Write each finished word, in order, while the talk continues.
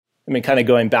I mean, kind of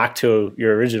going back to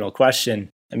your original question,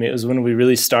 I mean, it was when we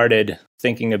really started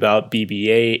thinking about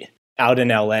BB-8 out in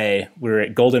LA. We were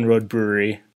at Golden Road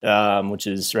Brewery, which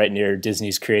is right near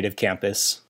Disney's Creative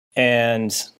Campus.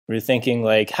 And we were thinking,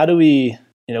 like, how do we,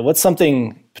 what's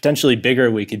something potentially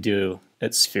bigger we could do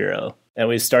at Sphero? And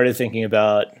we started thinking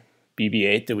about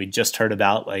BB-8 that we just heard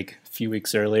about like a few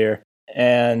weeks earlier.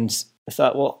 And I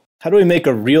thought, well, how do we make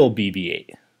a real BB-8?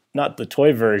 Not the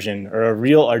toy version, or a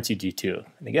real R2-D2.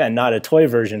 And again, not a toy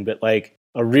version, but like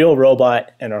a real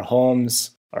robot in our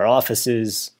homes, our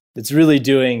offices, that's really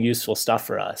doing useful stuff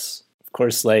for us. Of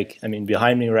course,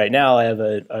 behind me right now, I have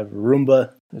a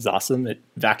Roomba. It's awesome. It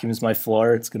vacuums my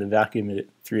floor. It's going to vacuum it at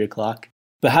 3 o'clock.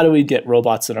 But how do we get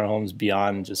robots in our homes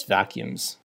beyond just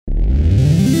vacuums?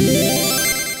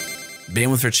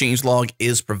 Bandwidth for Changelog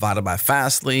is provided by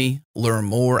Fastly. Learn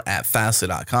more at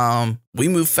fastly.com. We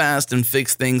move fast and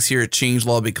fix things here at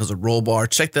Changelog because of Rollbar.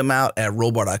 Check them out at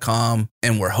rollbar.com.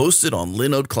 And we're hosted on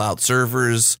Linode Cloud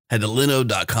servers. Head to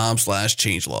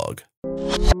linode.com/changelog.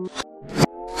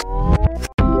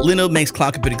 Linode makes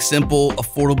cloud computing simple,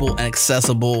 affordable, and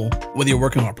accessible. Whether you're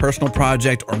working on a personal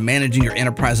project or managing your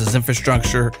enterprise's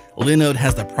infrastructure, Linode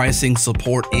has the pricing,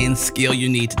 support, and scale you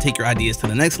need to take your ideas to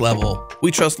the next level. We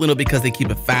trust Linode because they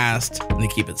keep it fast and they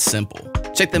keep it simple.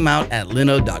 Check them out at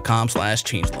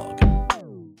linode.com/changelog.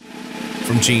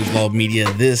 From Changelog Media,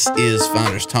 this is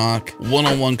Founders Talk,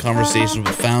 one-on-one conversations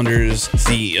with founders,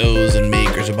 CEOs, and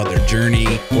makers about their journey,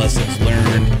 lessons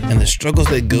learned, and the struggles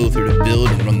they go through to build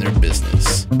and run their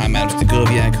business. I'm Adam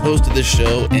Stagoviak, host of this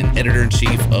show and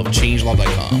editor-in-chief of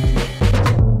Changelog.com.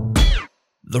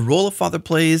 The role a father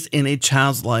plays in a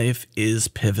child's life is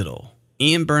pivotal.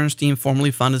 Ian Bernstein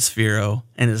formerly founded Sphero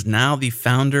and is now the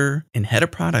founder and head of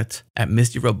product at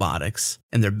Misty Robotics,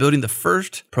 and they're building the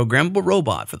first programmable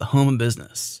robot for the home and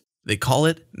business. They call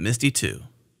it Misty II.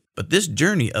 But this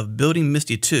journey of building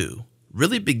Misty II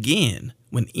really began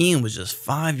when Ian was just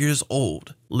 5 years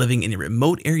old, living in a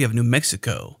remote area of New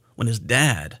Mexico, when his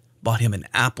dad bought him an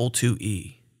Apple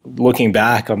IIe. Looking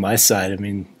back on my side,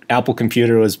 Apple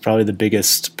computer was probably the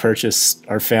biggest purchase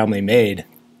our family made.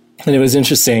 And it was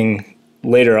interesting.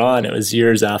 Later on, it was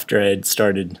years after I had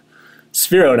started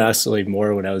Sphero, and actually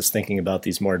more when I was thinking about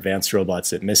these more advanced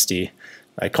robots at Misty.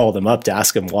 I called him up to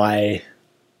ask him why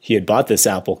he had bought this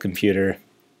Apple computer.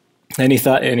 And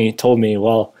he told me,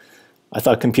 well, I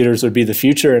thought computers would be the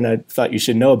future, and I thought you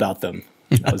should know about them.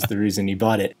 That was the reason he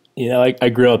bought it. I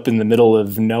grew up in the middle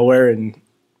of nowhere in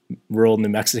rural New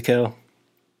Mexico.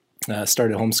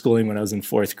 Started homeschooling when I was in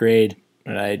 4th grade,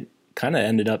 and I kind of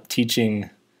ended up teaching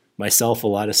myself a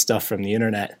lot of stuff from the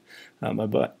internet.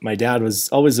 My dad was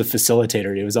always a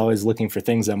facilitator. He was always looking for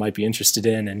things I might be interested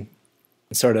in and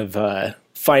sort of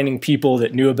finding people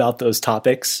that knew about those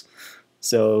topics.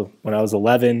 So when I was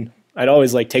 11, I'd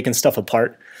always taken stuff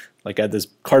apart. I had this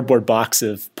cardboard box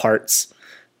of parts,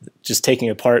 just taking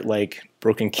apart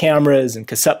broken cameras and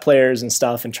cassette players and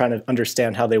stuff and trying to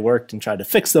understand how they worked and try to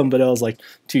fix them. But I was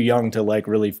too young to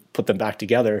really put them back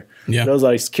together. Yeah. But I was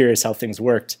always curious how things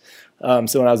worked.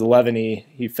 So when I was 11,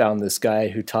 he found this guy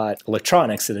who taught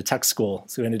electronics at a tech school.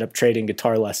 So we ended up trading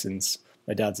guitar lessons.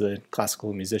 My dad's a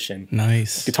classical musician.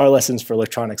 Nice. Guitar lessons for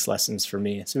electronics lessons for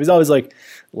me. So he was always I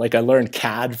learned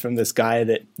CAD from this guy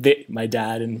that my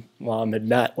dad and mom had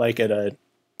met at a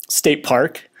state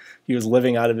park. He was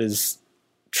living out of his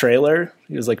trailer.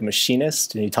 He was a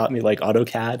machinist, and he taught me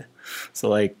AutoCAD.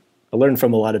 So I learned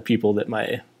from a lot of people that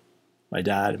my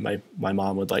dad and my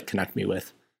mom would connect me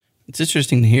with. It's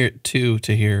interesting to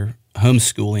hear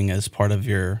homeschooling as part of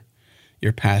your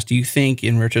past. Do you think,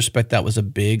 in retrospect, that was a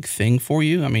big thing for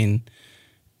you?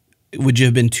 Would you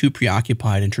have been too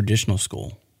preoccupied in traditional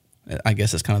school? I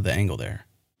guess that's kind of the angle there.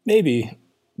 Maybe.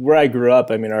 Where I grew up,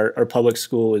 our public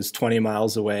school was 20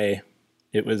 miles away.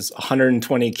 It was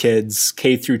 120 kids,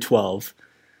 K through 12.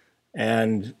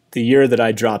 And the year that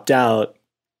I dropped out,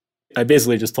 I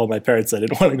basically just told my parents I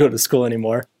didn't want to go to school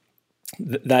anymore.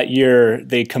 That year,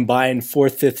 they combined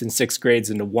 4th, 5th, and 6th grades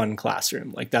into one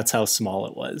classroom. That's how small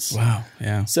it was. Wow,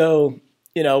 yeah. So,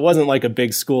 it wasn't a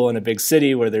big school in a big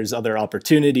city where there's other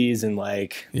opportunities and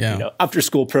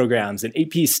after-school programs and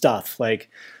AP stuff.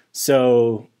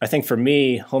 So I think for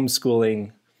me,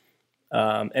 homeschooling,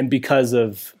 and because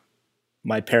of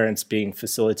my parents being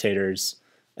facilitators,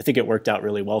 I think it worked out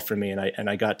really well for me, and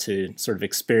I got to sort of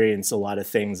experience a lot of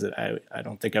things that I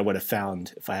don't think I would have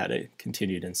found if I had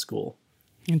continued in school.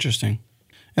 Interesting.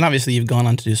 And obviously you've gone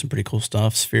on to do some pretty cool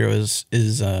stuff. Sphero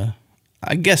is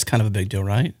I guess kind of a big deal,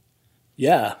 right?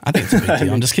 Yeah. I think it's a big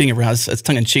deal. I'm just kidding around. It's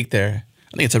tongue in cheek there.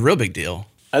 I think it's a real big deal.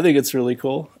 I think it's really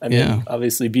cool. I mean, Yeah.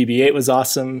 obviously BB-8 was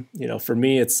awesome. For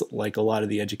me, it's like a lot of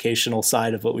the educational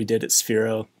side of what we did at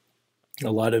Sphero.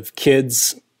 A lot of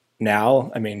kids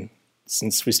now, I mean,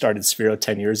 since we started Sphero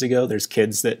 10 years ago, there's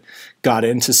kids that got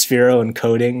into Sphero and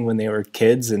coding when they were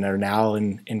kids and are now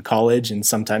in college. And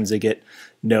sometimes they get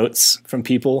notes from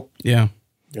people. Yeah.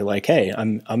 They're like, hey,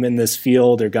 I'm in this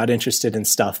field, or got interested in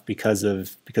stuff because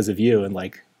of you and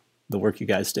like the work you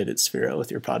guys did at Sphero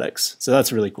with your products. So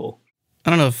that's really cool. I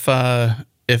don't know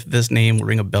if this name will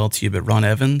ring a bell to you, but Ron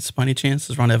Evans, by any chance?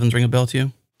 Does Ron Evans ring a bell to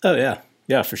you? Oh, yeah.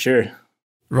 Yeah, for sure.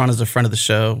 Ron is a friend of the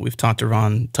show. We've talked to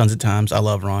Ron tons of times. I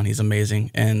love Ron. He's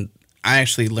amazing. And I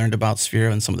actually learned about Sphero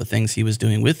and some of the things he was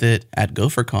doing with it at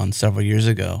GopherCon several years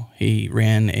ago. He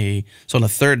ran so on the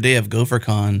third day of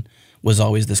GopherCon was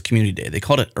always this community day.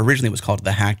 Originally it was called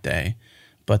the Hack Day,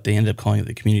 but they ended up calling it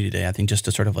the Community Day, I think, just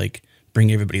to sort of like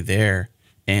bring everybody there.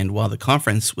 And while the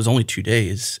conference was only 2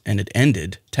 days and it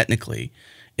ended, technically,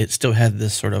 it still had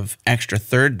this sort of extra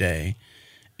third day.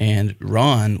 And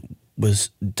Ron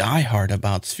was diehard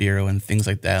about Sphero and things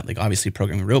like that, like obviously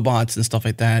programming robots and stuff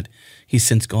like that. He's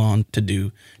since gone to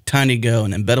do TinyGo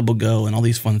and Embeddable Go and all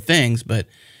these fun things, but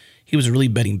he was really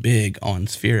betting big on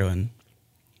Sphero, and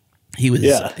he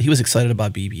was excited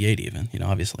about BB-8 even,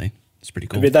 obviously. It's pretty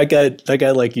cool. I mean, that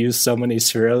guy like used so many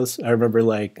Spheros. I remember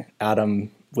like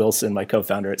Adam Wilson, my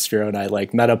co-founder at Sphero, and I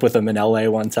like met up with him in LA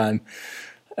one time.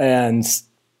 And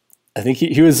I think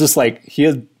he was just like, he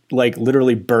had like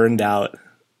literally burned out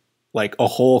like a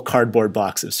whole cardboard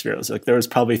box of Spheros. Like there was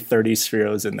probably 30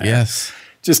 Spheros in there. Yes.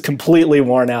 Just completely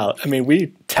worn out. I mean,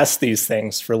 we test these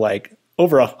things for like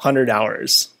over 100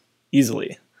 hours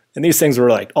easily. And these things were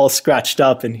like all scratched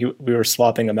up, and we were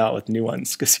swapping them out with new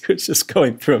ones because he was just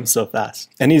going through them so fast.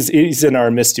 And he's in our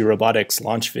Misty Robotics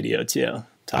launch video too,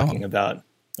 talking about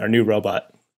our new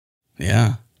robot.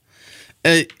 Yeah.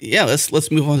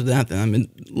 Let's move on to that then. I mean,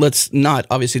 let's not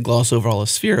obviously gloss over all of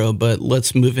Sphero, but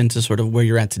let's move into sort of where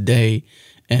you're at today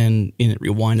and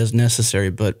rewind as necessary.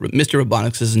 But Mr.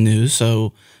 Robotics is new,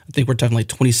 so I think we're talking like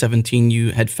 2017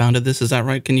 you had founded this. Is that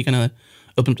right? Can you kind of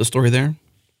open up the story there?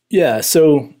 Yeah,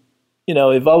 so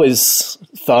I've always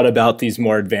thought about these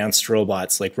more advanced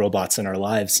robots, like robots in our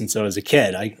lives, since I was a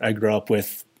kid. I grew up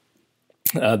with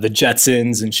the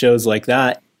Jetsons and shows like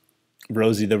that,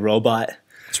 Rosie the Robot.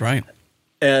 That's right.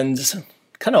 And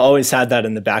kind of always had that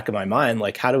in the back of my mind,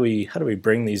 like how do we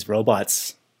bring these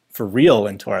robots for real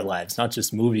into our lives, not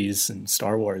just movies and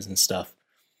Star Wars and stuff.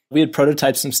 We had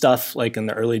prototyped some stuff like in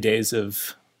the early days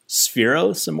of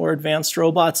Sphero, some more advanced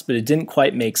robots, but it didn't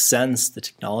quite make sense. The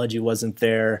technology wasn't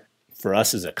there. For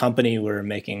us as a company, we were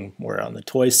making more on the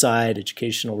toy side,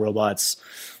 educational robots.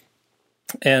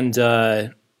 And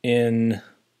it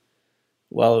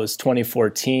was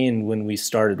 2014 when we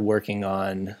started working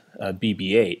on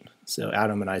BB-8. So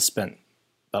Adam and I spent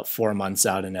about 4 months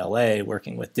out in LA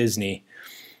working with Disney.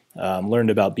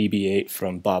 Learned about BB-8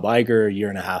 from Bob Iger a year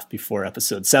and a half before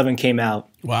episode 7 came out.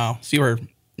 Wow. So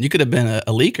you could have been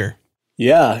a leaker.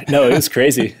 Yeah, no, it was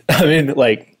crazy. I mean,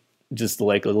 like, just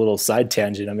like a little side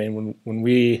tangent. I mean, when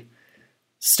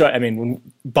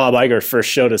Bob Iger first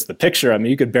showed us the picture, I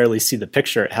mean, you could barely see the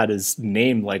picture. It had his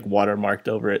name like watermarked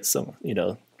over it. So,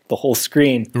 the whole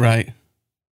screen. Right.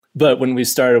 But when we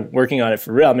started working on it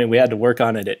for real, I mean, we had to work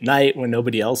on it at night when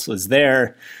nobody else was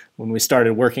there. When we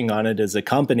started working on it as a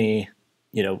company,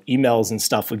 emails and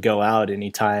stuff would go out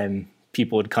anytime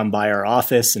people would come by our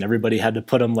office, and everybody had to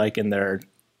put them like in their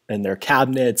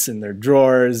cabinets and their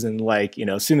drawers. And like,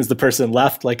 as soon as the person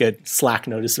left, like a Slack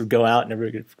notice would go out and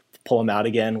everybody could pull them out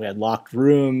again. We had locked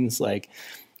rooms. Like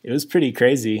it was pretty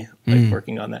crazy, like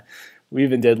working on that. We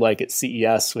even did like at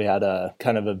CES, we had a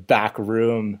kind of a back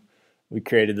room. We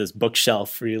created this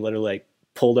bookshelf where you literally like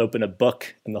pulled open a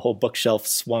book and the whole bookshelf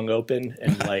swung open,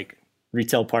 and like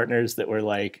retail partners that were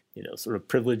like, sort of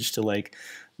privileged to like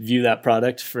view that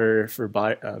product for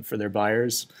their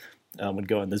buyers. Would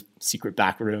go in this secret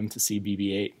back room to see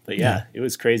BB-8. But yeah, it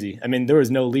was crazy. I mean, there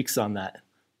was no leaks on that.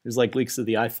 There's like leaks of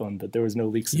the iPhone, but there was no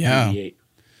leaks of BB-8.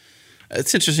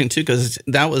 It's interesting too, because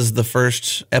that was the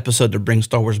first episode to bring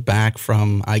Star Wars back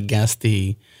from, I guess,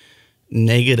 the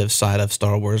negative side of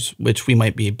Star Wars, which we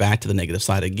might be back to the negative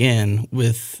side again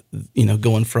with,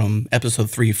 going from episode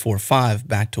 3, 4, 5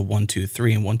 back to 1, 2,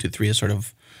 3. And 1, 2, 3 is sort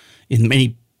of, in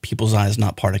many people's eyes,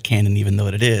 not part of canon, even though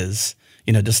it is.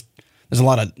 Just there's a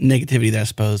lot of negativity there, I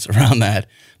suppose, around that.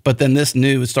 But then this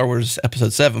new Star Wars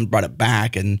Episode 7 brought it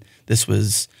back, and this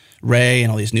was Rey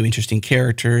and all these new interesting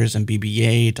characters and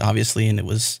BB-8, obviously, and it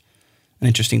was an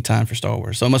interesting time for Star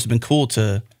Wars. So it must have been cool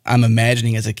I'm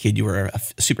imagining as a kid you were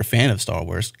a super fan of Star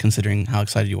Wars, considering how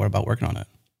excited you were about working on it.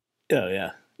 Oh,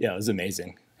 yeah. Yeah, it was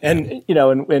amazing. And,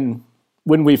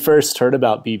 when we first heard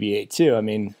about BB-8 too, I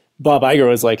mean, Bob Iger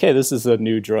was like, hey, this is a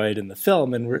new droid in the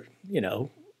film. And we're,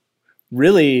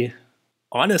 really,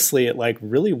 honestly, it like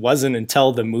really wasn't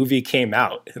until the movie came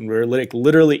out and we're like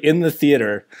literally in the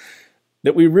theater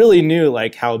that we really knew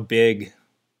like how big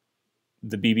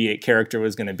the BB-8 character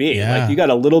was going to be. Yeah. Like you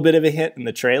got a little bit of a hint in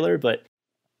the trailer, but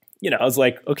I was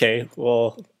like, okay,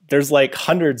 well, there's like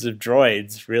hundreds of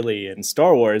droids really in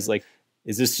Star Wars. Like,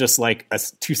 is this just like a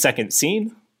 2-second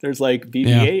scene? There's like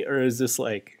BB-8 or is this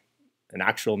like an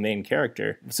actual main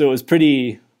character? So it was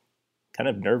pretty kind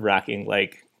of nerve wracking,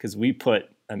 like, cause we put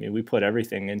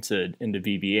everything into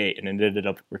BB-8 and it ended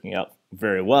up working out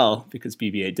very well because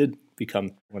BB-8 did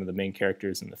become one of the main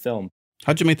characters in the film.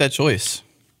 How'd you make that choice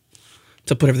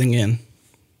to put everything in?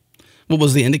 What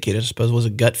was the indicator, I suppose? Was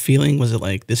it gut feeling? Was it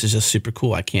like, this is just super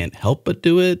cool, I can't help but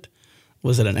do it?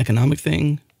 Was it an economic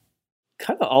thing?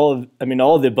 Kind of all of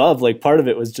the above. Like part of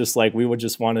it was just like, we would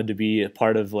just wanted to be a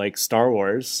part of like Star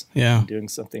Wars. Yeah. Doing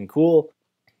something cool,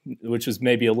 which was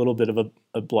maybe a little bit of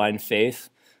a blind faith.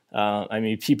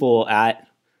 People at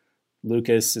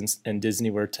Lucas and Disney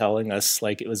were telling us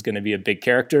like it was going to be a big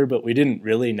character, but we didn't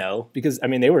really know because,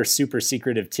 they were super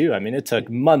secretive too. It took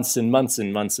months and months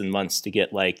and months and months to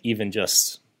get like even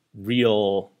just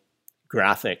real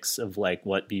graphics of like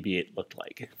what BB-8 looked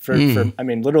like. For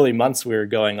literally months we were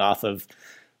going off of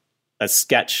a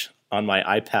sketch on my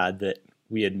iPad that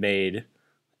we had made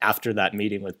after that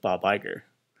meeting with Bob Iger.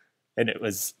 And it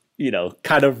was,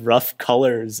 kind of rough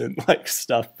colors and like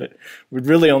stuff, but we'd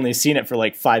really only seen it for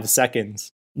like 5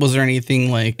 seconds. Was there anything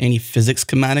like any physics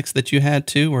schematics that you had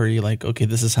to, where you're like, okay,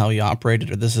 this is how you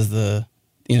operated, or this is the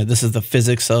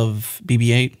physics of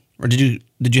BB-8? Or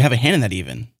did you have a hand in that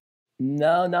even?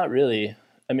 No, not really.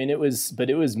 It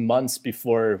was months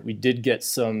before we did get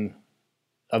some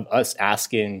of us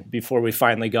asking, before we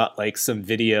finally got like some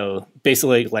video,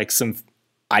 basically like some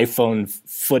iPhone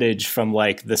footage from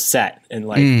like the set and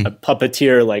like a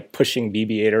puppeteer like pushing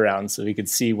BB-8 around so we could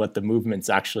see what the movements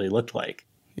actually looked like.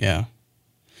 Yeah.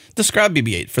 Describe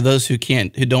BB-8 for those who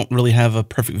don't really have a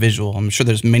perfect visual. I'm sure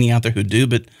there's many out there who do,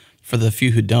 but for the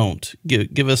few who don't,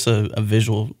 give us a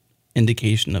visual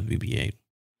indication of BB-8.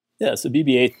 Yeah, so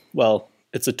BB-8, well,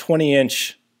 it's a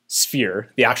 20-inch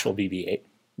sphere, the actual BB-8,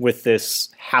 with this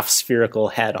half spherical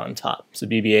head on top. So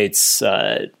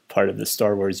BB-8's part of the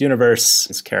Star Wars universe.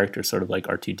 His character sort of like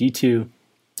R2-D2. It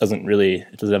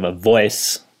doesn't have a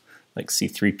voice like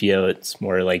C-3PO. It's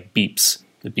more like beeps.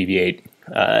 The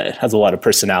BB-8 has a lot of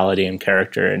personality and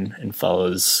character and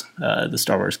follows the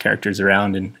Star Wars characters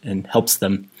around and helps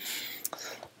them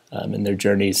in their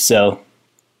journeys. So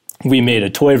we made a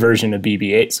toy version of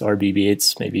BB-8. So our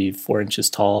BB-8's maybe 4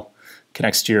 inches tall,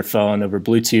 connects to your phone over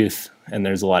Bluetooth, and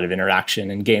there's a lot of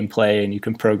interaction and gameplay, and you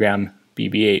can program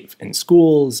BB-8 in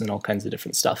schools and all kinds of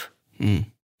different stuff.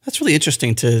 That's really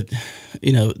interesting to,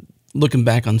 looking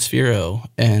back on Sphero,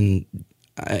 and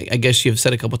I guess you've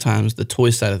said a couple times the toy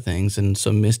side of things, and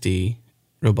so Misty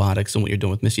Robotics and what you're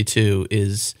doing with Misty II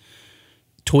is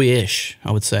toy-ish,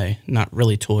 I would say. Not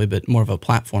really toy, but more of a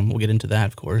platform. We'll get into that,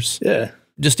 of course. Yeah.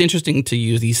 Just interesting to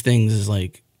use these things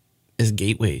as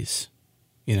gateways,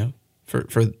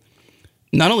 for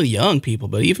not only young people,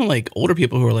 but even like older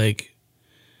people who are like,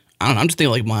 I don't know, I'm just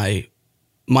thinking like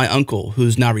my uncle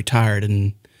who's now retired,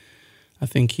 and I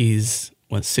think he's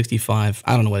 65.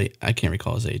 I don't know I can't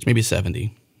recall his age. Maybe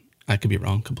 70. I could be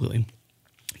wrong completely.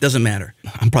 Doesn't matter.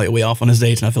 I'm probably way off on his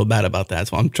age, and I feel bad about that.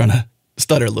 So I'm trying to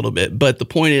stutter a little bit. But the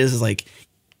point is like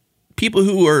people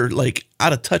who are like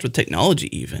out of touch with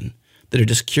technology, even that are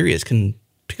just curious, can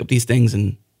pick up these things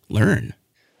and learn.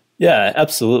 Yeah,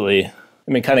 absolutely.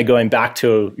 Kind of going back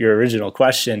to your original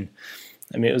question,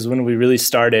 it was when we really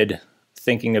started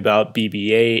thinking about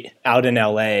BB-8 out in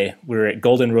LA. We were at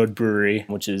Golden Road Brewery,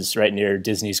 which is right near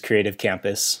Disney's creative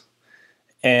campus.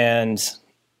 And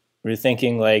we were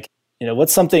thinking like,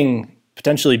 what's something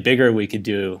potentially bigger we could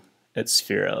do at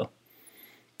Sphero?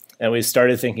 And we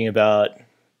started thinking about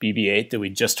BB-8 that we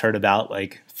just heard about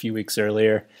like a few weeks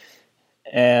earlier.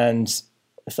 And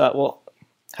I thought, well,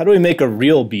 how do we make a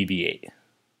real BB-8?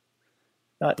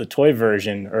 Not the toy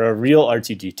version, or a real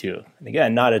R2-D2. And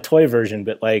again, not a toy version,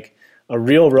 but like a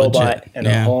real robot legit, in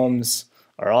our homes,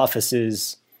 our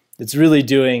offices, that's really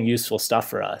doing useful stuff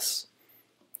for us.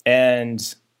 And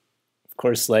of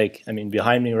course,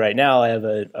 behind me right now, I have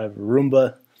a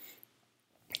Roomba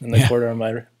in the corner of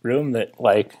my room that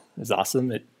is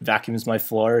awesome. It vacuums my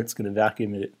floor. It's going to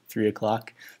vacuum it at 3:00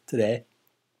 today.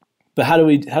 But how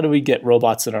do we get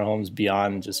robots in our homes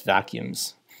beyond just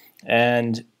vacuums?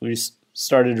 And we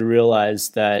started to realize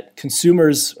that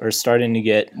consumers are starting to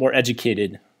get more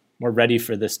educated, more ready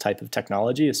for this type of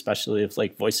technology, especially if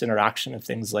like voice interaction of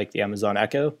things like the Amazon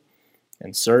Echo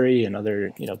and Siri and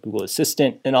other, Google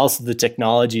Assistant, and also the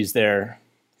technologies there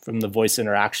from the voice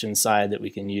interaction side that we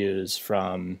can use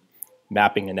from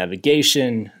mapping and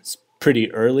navigation. It's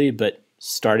pretty early, but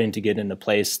starting to get into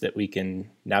place that we can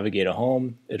navigate a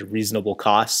home at a reasonable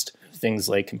cost. Things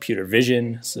like computer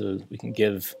vision, so we can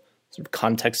give sort of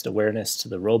context awareness to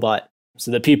the robot, so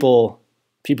that people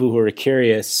who are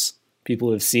curious, people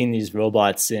who have seen these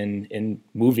robots in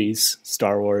movies,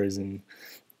 Star Wars and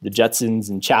the Jetsons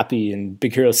and Chappie and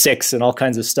Big Hero 6 and all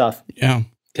kinds of stuff, can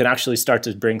actually start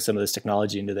to bring some of this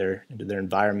technology into their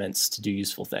environments to do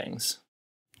useful things.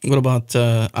 What about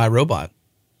iRobot?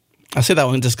 I say that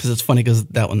one just because it's funny because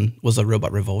that one was a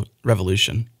robot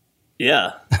revolution.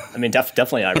 Yeah. I mean,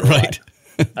 definitely iRobot. Right.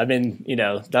 I mean,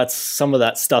 that's some of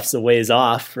that stuff's a ways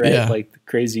off, right? Yeah. Like the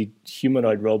crazy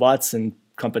humanoid robots, and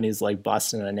companies like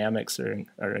Boston Dynamics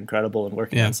are incredible in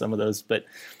working on some of those. But,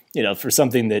 for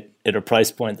something that at a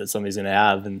price point that somebody's going to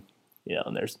have and,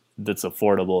 that's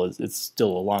affordable, it's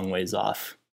still a long ways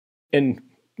off. And,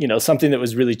 something that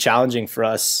was really challenging for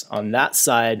us on that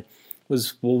side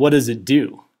was, well, what does it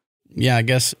do? Yeah, I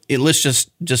guess let's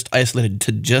just isolate it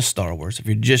to just Star Wars. If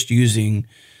you're just using,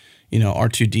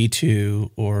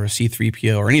 R2-D2 or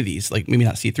C-3PO or any of these, like maybe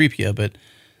not C-3PO, but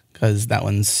because that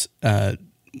one's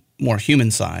more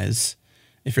human size.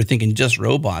 If you're thinking just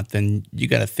robot, then you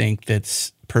got to think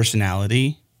that's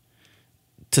personality,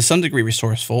 to some degree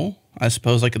resourceful. I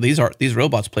suppose like these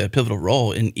robots play a pivotal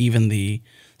role in even the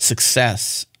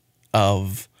success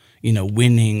of,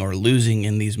 winning or losing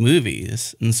in these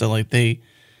movies. And so like they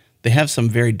have some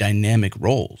very dynamic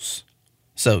roles.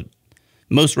 So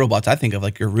most robots I think of,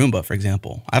 like your Roomba, for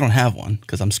example, I don't have one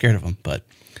because I'm scared of them, but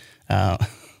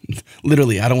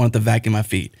literally I don't want it to vacuum my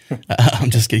feet. I'm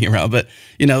just kidding around. But,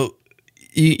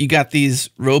 you got these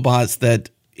robots that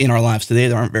in our lives today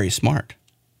that aren't very smart.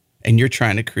 And you're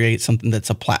trying to create something that's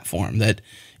a platform that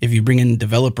if you bring in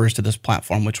developers to this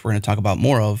platform, which we're going to talk about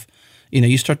more of,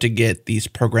 you start to get these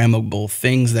programmable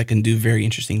things that can do very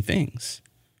interesting things.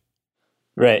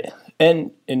 Right.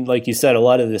 And like you said, a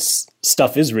lot of this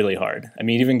stuff is really hard. I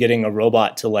mean, even getting a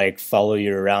robot to like follow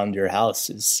you around your house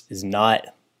is not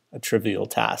a trivial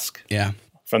task. Yeah.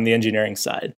 From the engineering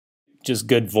side. Just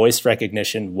good voice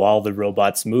recognition while the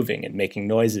robot's moving and making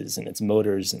noises and its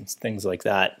motors and things like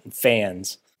that, and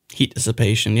fans. Heat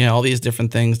dissipation. Yeah, all these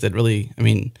different things that really,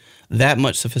 that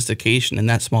much sophistication in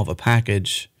that small of a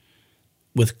package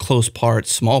with close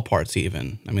parts, small parts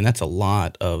even. That's a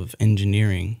lot of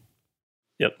engineering.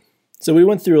 Yep. So we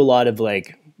went through a lot of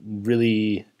like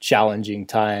really challenging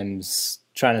times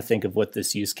trying to think of what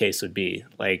this use case would be.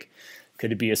 Like,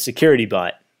 could it be a security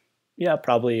bot? Yeah,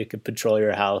 probably it could patrol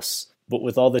your house. But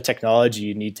with all the technology,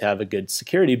 you need to have a good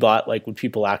security bot. Like, would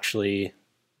people actually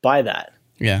buy that?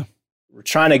 Yeah. We're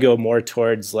trying to go more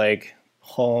towards like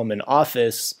home and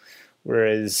office,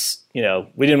 whereas, we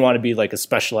didn't want to be like a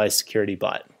specialized security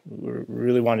bot. We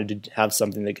really wanted to have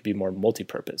something that could be more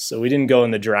multi-purpose. So we didn't go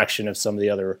in the direction of some of the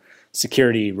other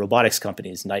security robotics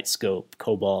companies, Nightscope,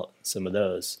 Cobalt, some of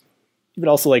those. But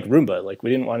also like Roomba. Like, we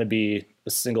didn't want to be a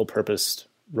single-purposed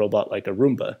robot like a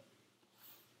Roomba.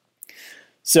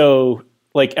 So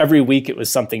like every week it was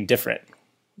something different.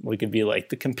 We could be like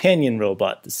the companion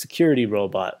robot, the security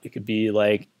robot. It could be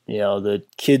like, the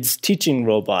kids teaching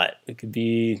robot. It could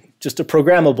be just a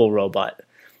programmable robot.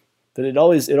 But it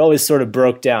always sort of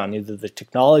broke down. Either the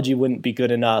technology wouldn't be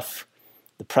good enough,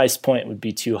 the price point would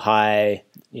be too high,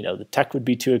 the tech would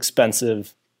be too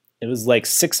expensive. It was like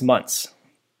 6 months,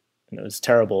 and it was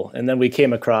terrible. And then we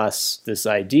came across this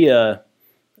idea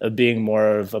of being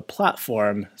more of a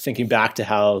platform, thinking back to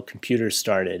how computers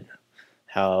started,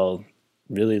 how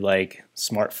really like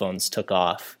smartphones took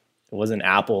off. It wasn't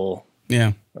Apple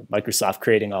or Microsoft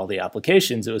creating all the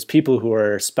applications. It was people who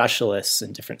are specialists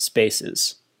in different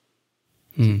spaces.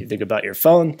 You think about your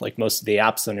phone, like most of the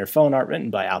apps on your phone aren't written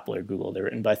by Apple or Google. They're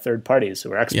written by third parties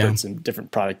who are experts in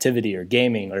different productivity or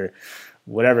gaming or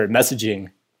whatever,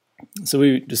 messaging. So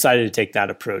we decided to take that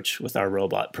approach with our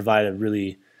robot, provide a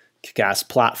really kick-ass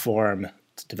platform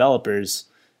to developers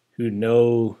who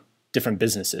know different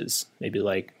businesses,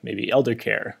 maybe elder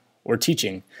care or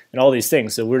teaching and all these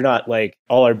things. So we're not like,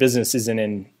 all our business isn't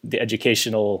in the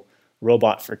educational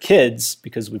robot for kids,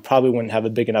 because we probably wouldn't have a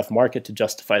big enough market to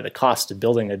justify the cost of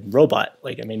building a robot.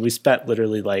 We spent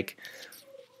literally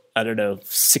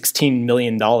 $16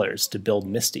 million to build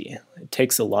Misty. It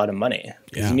takes a lot of money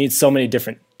because you need so many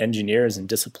different engineers and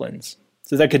disciplines.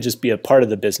 So that could just be a part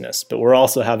of the business. But we're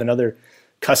also have another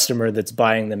customer that's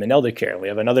buying them in elder care. We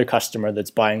have another customer that's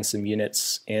buying some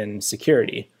units in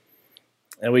security,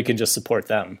 and we can just support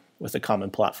them. with a common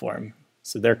platform.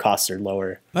 So their costs are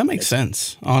lower. That makes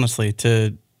sense, honestly,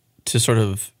 to sort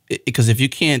of, because if you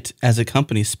can't, as a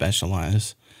company,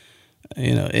 specialize,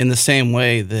 in the same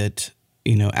way that,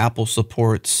 Apple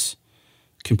supports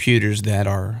computers that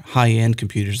are high-end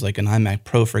computers, like an iMac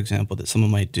Pro, for example, that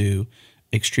someone might do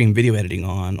extreme video editing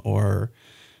on, or,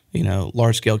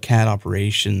 large-scale CAD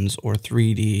operations or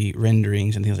 3D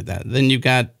renderings and things like that. Then you've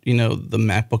got, the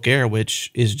MacBook Air, which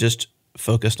is just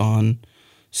focused on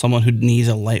someone who needs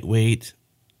a lightweight,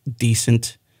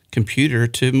 decent computer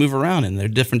to move around in. There are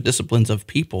different disciplines of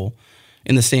people.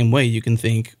 In the same way, you can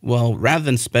think, well, rather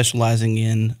than specializing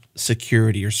in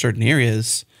security or certain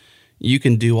areas, you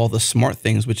can do all the smart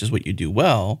things, which is what you do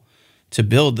well, to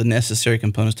build the necessary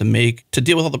components to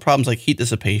deal with all the problems like heat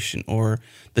dissipation or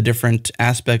the different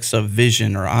aspects of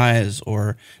vision or eyes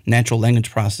or natural language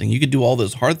processing. You could do all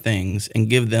those hard things and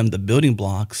give them the building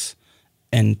blocks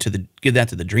and give that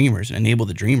to the dreamers and enable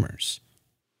the dreamers.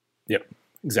 Yep,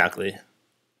 exactly.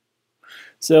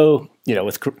 So,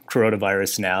 with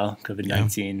coronavirus now,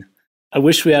 COVID-19, I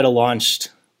wish we had launched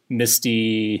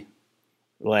Misty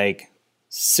like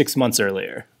 6 months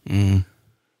earlier.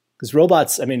 Because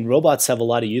robots have a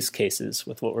lot of use cases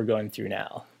with what we're going through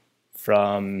now,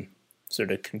 from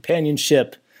sort of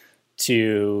companionship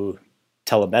to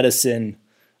telemedicine,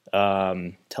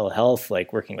 telehealth,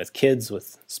 like working with kids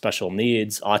with special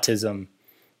needs, autism,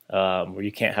 where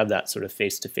you can't have that sort of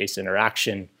face-to-face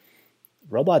interaction.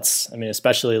 Robots,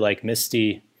 especially like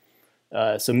Misty.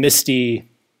 So Misty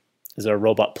is a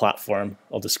robot platform.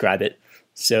 I'll describe it.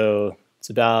 So it's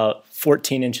about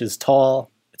 14 inches tall.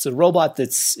 It's a robot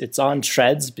it's on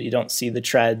treads, but you don't see the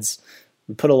treads.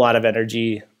 We put a lot of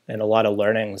energy and a lot of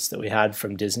learnings that we had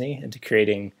from Disney into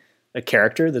creating a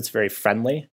character that's very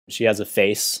friendly. She has a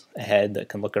face, a head that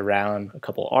can look around, a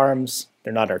couple arms.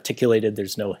 They're not articulated.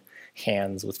 There's no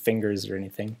hands with fingers or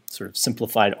anything, sort of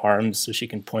simplified arms so she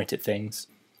can point at things.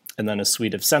 And then a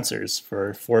suite of sensors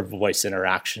for voice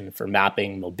interaction, for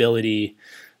mapping, mobility.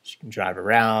 She can drive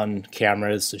around,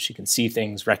 cameras so she can see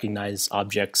things, recognize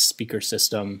objects, speaker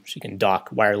system. She can dock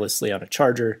wirelessly on a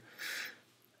charger.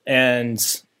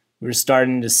 And we're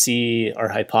starting to see our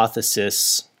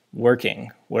hypothesis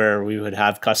working, where we would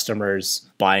have customers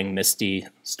buying Misty,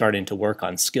 starting to work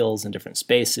on skills in different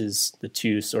spaces. The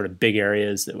two sort of big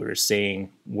areas that we were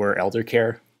seeing were elder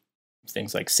care,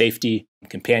 things like safety,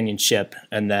 companionship,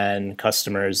 and then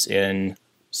customers in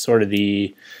sort of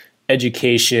the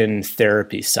education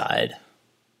therapy side.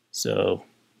 So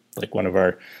like one of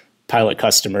our pilot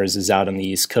customers is out on the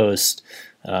East Coast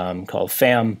called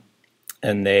FAM,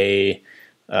 and they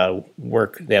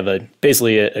they have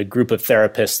basically a group of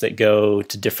therapists that go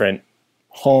to different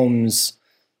homes,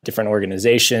 different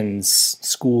organizations,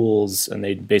 schools, and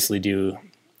they basically do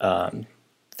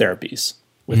therapies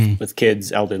with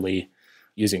kids, elderly,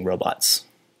 using robots,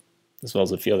 as well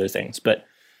as a few other things. But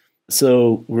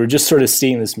so we're just sort of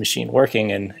seeing this machine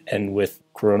working, and with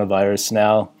coronavirus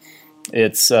now,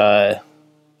 it's a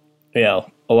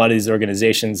lot of these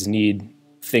organizations need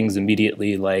things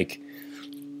immediately, like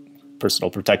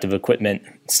personal protective equipment,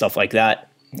 stuff like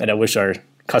that. And I wish our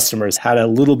customers had a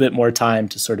little bit more time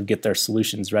to sort of get their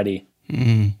solutions ready.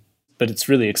 But it's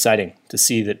really exciting to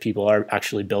see that people are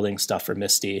actually building stuff for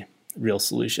Misty, real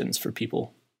solutions for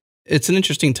people. It's an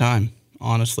interesting time,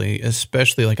 honestly,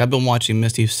 especially like I've been watching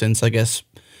Misty since, I guess,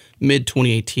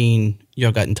 mid-2018.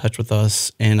 Y'all got in touch with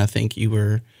us, and I think you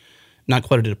were not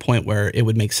quite at a point where it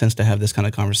would make sense to have this kind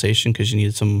of conversation because you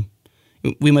needed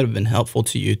we might have been helpful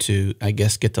to you to, I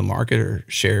guess, get to market or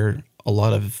share a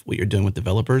lot of what you're doing with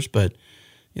developers. But,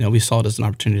 we saw it as an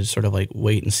opportunity to sort of like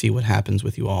wait and see what happens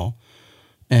with you all.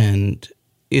 And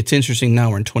it's interesting now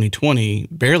we're in 2020,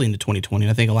 barely into 2020. And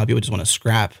I think a lot of people just want to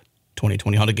scrap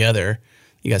 2020 altogether.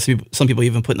 You got some people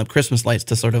even putting up Christmas lights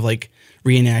to sort of like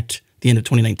reenact the end of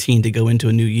 2019 to go into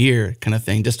a new year kind of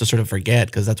thing, just to sort of forget,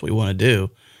 because that's what we want to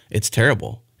do. It's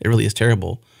terrible. It really is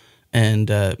terrible. And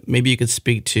maybe you could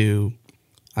speak to,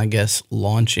 I guess,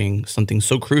 launching something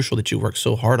so crucial that you work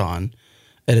so hard on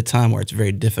at a time where it's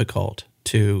very difficult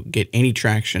to get any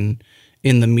traction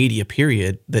in the media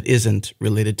period that isn't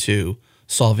related to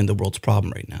solving the world's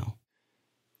problem right now.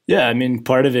 Yeah,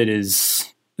 part of it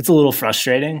is, it's a little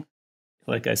frustrating.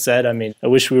 Like I said, I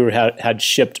wish we had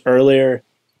shipped earlier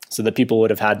so that people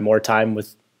would have had more time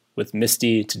with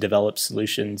Misty to develop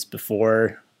solutions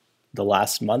before the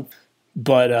last month.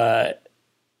 But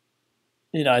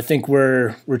I think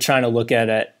we're trying to look at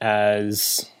it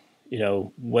as,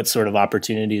 what sort of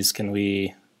opportunities can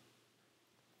we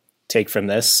take from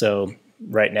this? So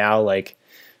right now, like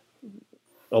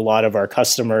a lot of our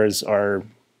customers are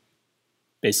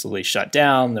basically shut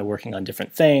down. They're working on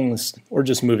different things or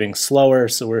just moving slower.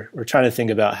 So we're trying to think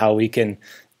about how we can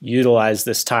utilize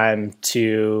this time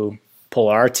to pull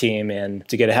our team in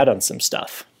to get ahead on some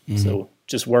stuff. Mm-hmm. So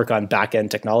just work on back-end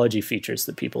technology features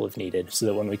that people have needed so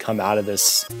that when we come out of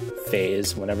this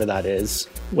phase, whenever that is,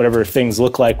 whatever things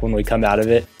look like when we come out of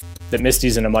it, that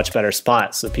Misty's in a much better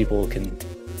spot so people can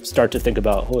start to think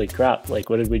about, holy crap, like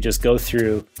what did we just go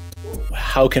through?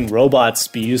 How can robots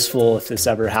be useful if this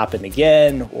ever happened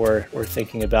again? Or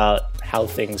thinking about how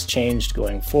things changed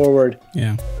going forward.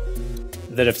 Yeah.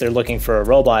 That if they're looking for a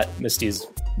robot, Misty's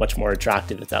much more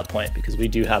attractive at that point because we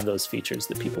do have those features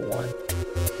that people want.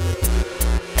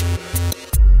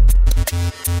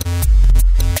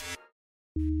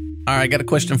 All right, I got a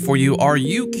question for you. Are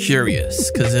you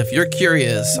curious? Because if you're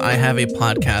curious, I have a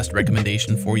podcast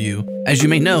recommendation for you. As you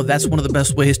may know, that's one of the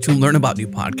best ways to learn about new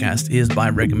podcasts is by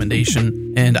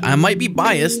recommendation. And I might be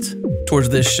biased towards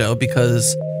this show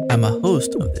because I'm a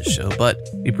host of this show, but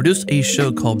we produce a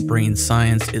show called Brain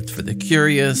Science. It's for the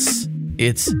curious.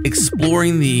 It's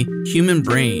exploring the human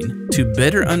brain to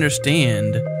better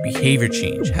understand behavior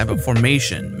change, habit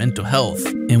formation, mental health,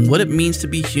 and what it means to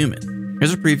be human.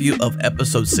 Here's a preview of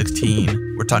episode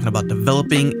 16. We're talking about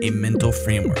developing a mental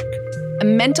framework. A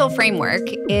mental framework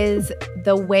is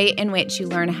the way in which you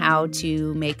learn how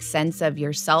to make sense of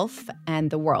yourself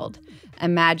and the world.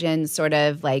 Imagine sort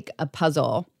of like a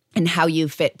puzzle and how you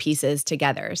fit pieces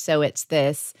together. So it's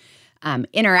this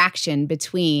interaction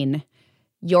between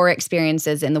your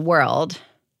experiences in the world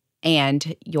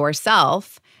and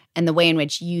yourself and the way in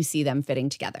which you see them fitting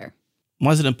together.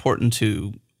 Why is it important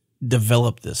to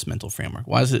develop this mental framework?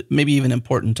 Why is it maybe even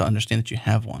important to understand that you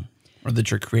have one or that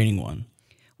you're creating one?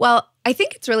 Well, I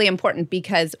think it's really important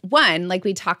because one, like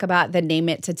we talk about the name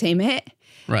it to tame it,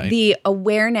 right? The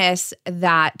awareness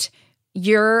that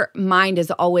your mind is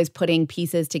always putting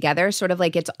pieces together, sort of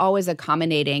like it's always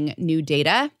accommodating new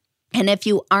data. And if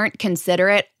you aren't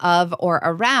considerate of or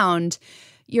around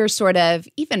your sort of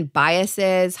even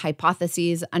biases,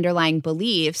 hypotheses, underlying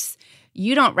beliefs,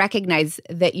 you don't recognize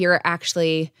that you're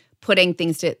actually putting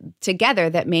things together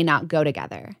that may not go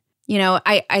together. You know,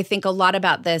 I think a lot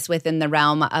about this within the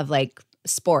realm of like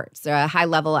sports, high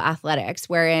level athletics,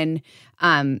 wherein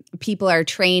people are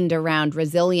trained around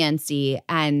resiliency.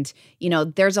 And, you know,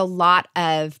 there's a lot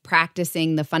of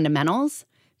practicing the fundamentals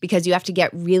because you have to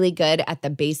get really good at the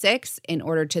basics in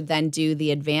order to then do the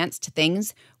advanced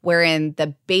things, wherein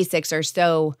the basics are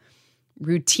so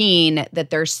routine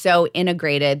that they're so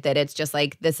integrated that it's just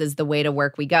like, this is the way to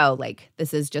work we go. Like,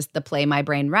 this is just the play my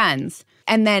brain runs.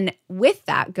 And then with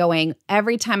that going,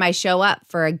 every time I show up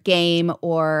for a game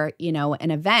or, you know, an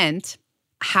event,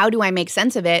 how do I make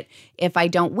sense of it if I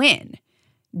don't win?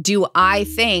 Do I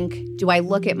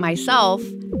look at myself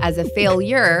as a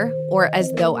failure or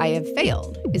as though I have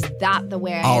failed? Is that the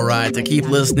way I All right, to keep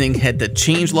listening, head to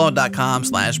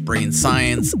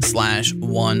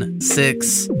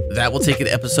changelog.com/brainscience/16. That will take you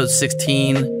to episode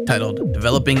 16, titled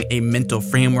Developing a Mental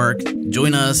Framework.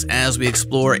 Join us as we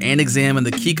explore and examine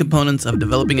the key components of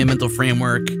developing a mental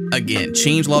framework. Again,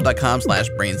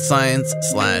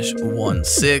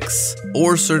 changelog.com/brainscience/16,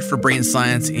 or search for Brain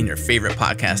Science in your favorite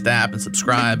podcast app and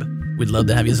subscribe. We'd love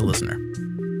to have you as a listener.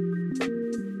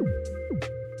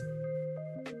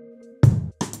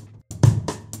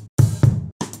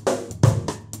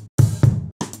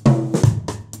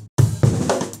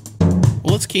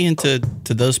 Well, let's key into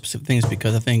those specific things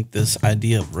because I think this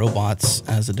idea of robots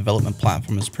as a development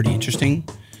platform is pretty interesting.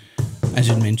 As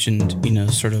you mentioned, you know,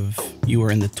 sort of you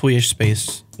were in the toyish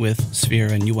space with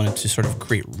Sphero and you wanted to sort of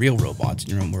create real robots,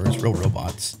 in your own words, real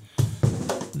robots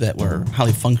that were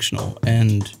highly functional.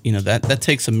 And, you know, that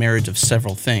takes a marriage of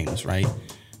several things, right?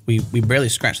 We barely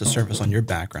scratched the surface on your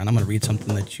background. I'm going to read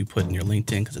something that you put in your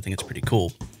LinkedIn because I think it's pretty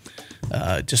cool.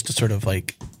 Just to sort of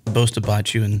like boast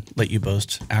about you and let you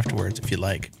boast afterwards if you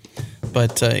like.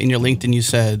 But in your LinkedIn, you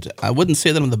said, I wouldn't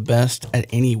say that I'm the best at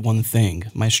any one thing.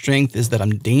 My strength is that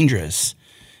I'm dangerous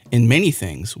in many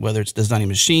things, whether it's designing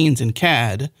machines in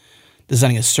CAD,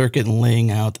 designing a circuit and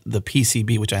laying out the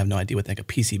PCB, which I have no idea what the heck a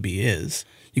PCB is.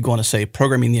 You go on to say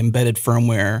programming the embedded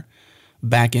firmware,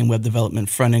 back-end web development,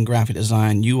 front-end graphic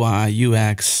design, UI,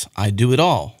 UX. I do it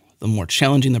all. The more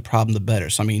challenging the problem, the better.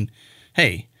 So, I mean,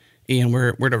 hey, Ian, we're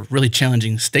at a really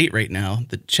challenging state right now.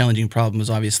 The challenging problem is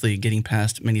obviously getting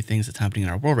past many things that's happening in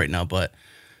our world right now. But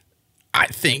I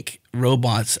think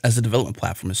robots as a development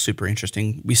platform is super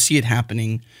interesting. We see it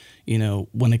happening, you know,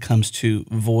 when it comes to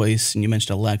voice, and you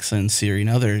mentioned Alexa and Siri and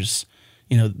others.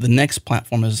 You know, the next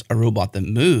platform is a robot that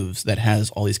moves that has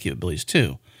all these capabilities too.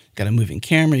 You got a moving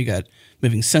camera, you got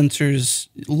moving sensors,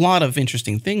 a lot of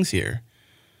interesting things here,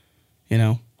 you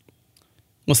know.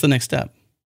 What's the next step?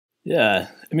 Yeah.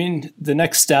 I mean, the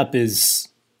next step is,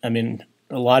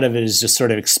 a lot of it is just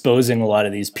sort of exposing a lot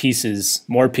of these pieces,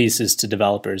 more pieces to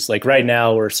developers. Like right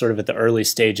now, we're sort of at the early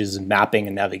stages of mapping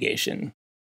and navigation.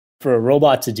 For a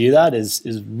robot to do that is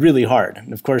really hard.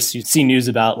 And of course, you see news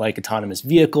about like autonomous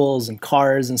vehicles and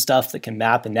cars and stuff that can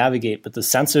map and navigate, but the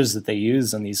sensors that they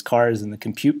use on these cars and the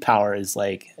compute power is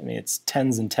it's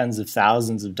tens and tens of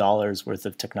thousands of dollars worth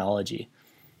of technology.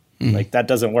 Like that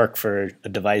doesn't work for a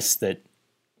device that,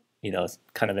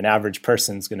 kind of an average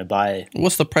person's going to buy.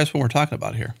 What's the price point we're talking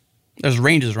about here? There's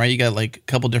ranges, right? You got like a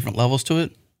couple different levels to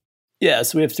it? Yeah,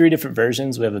 so we have 3 different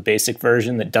versions. We have a basic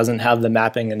version that doesn't have the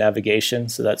mapping and navigation.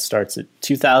 So that starts at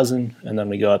 $2,000, and then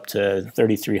we go up to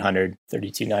 $3,300,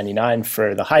 $3,299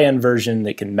 for the high-end version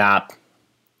that can map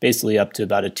basically up to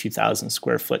about a 2,000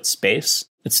 square foot space.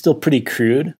 It's still pretty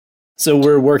crude. So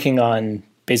we're working on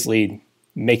basically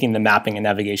making the mapping and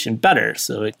navigation better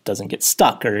so it doesn't get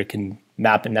stuck, or it can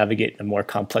map and navigate in a more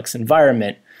complex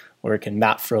environment, or it can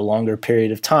map for a longer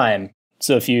period of time.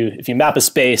 So if you map a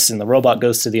space and the robot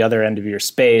goes to the other end of your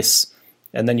space,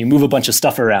 and then you move a bunch of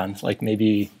stuff around, like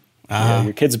maybe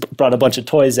your kids brought a bunch of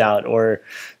toys out, or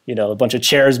a bunch of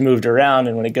chairs moved around,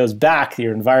 and when it goes back,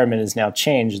 your environment is now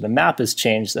changed. The map has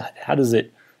changed. How does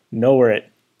it know where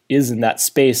it is in that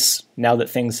space now that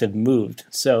things have moved?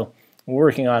 So we're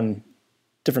working on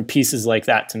different pieces like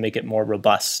that to make it more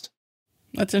robust.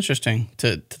 That's interesting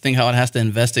to think how it has to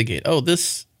investigate. Oh,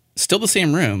 this still the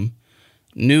same room.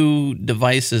 New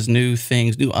devices, new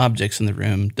things, new objects in the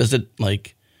room. Does it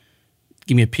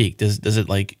give me a peek? Does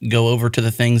it go over to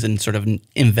the things and sort of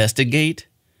investigate,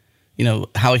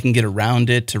 how it can get around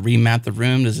it to remap the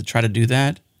room? Does it try to do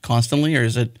that constantly, or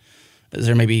is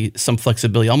there maybe some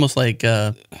flexibility? Almost like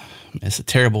it's a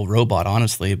terrible robot,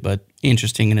 honestly, but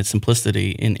interesting in its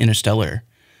simplicity in Interstellar,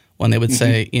 when they would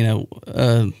say,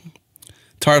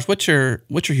 Tars, what's your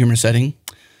humor setting?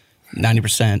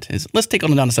 90% is, let's take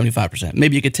it down to 75%.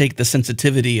 Maybe you could take the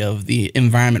sensitivity of the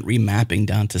environment remapping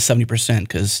down to 70%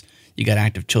 because you got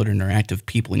active children or active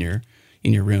people in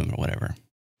your room or whatever.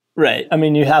 Right.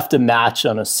 You have to match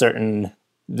on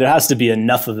there has to be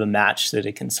enough of a match that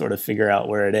it can sort of figure out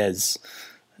where it is.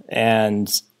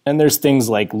 And there's things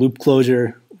like loop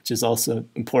closure, which is also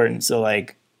important. So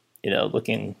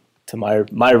looking to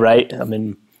my right, I'm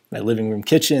in my living room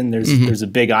kitchen. There's a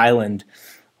big island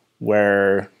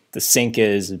where the sink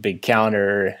is, a big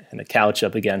counter, and a couch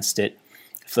up against it.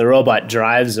 If the robot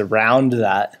drives around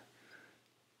that,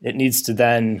 it needs to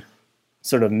then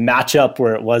sort of match up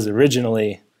where it was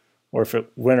originally, or if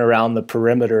it went around the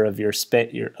perimeter of your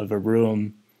space of a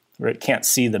room where it can't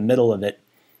see the middle of it,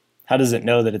 how does it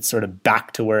know that it's sort of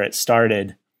back to where it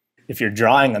started? If you're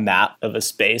drawing a map of a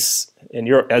space and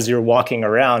as you're walking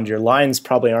around, your lines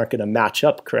probably aren't going to match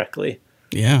up correctly.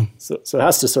 Yeah. So it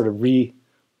has to sort of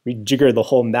rejigger the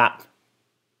whole map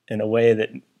in a way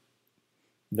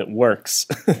that works.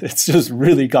 It's just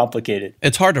really complicated.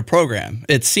 It's hard to program.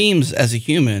 It seems as a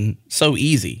human so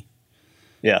easy.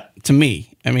 Yeah. To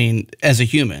me, as a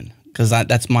human, because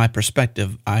that's my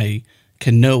perspective. I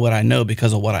can know what I know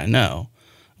because of what I know.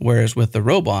 Whereas with the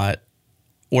robot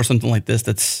or something like this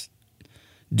that's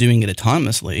doing it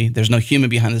autonomously, there's no human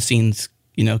behind the scenes,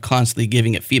 constantly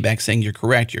giving it feedback saying you're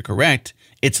correct, you're correct.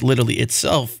 It's literally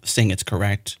itself saying it's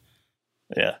correct.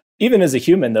 Yeah. Even as a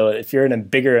human, though, if you're in a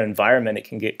bigger environment, it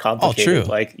can get complicated.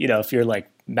 Oh, true. If you're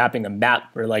mapping a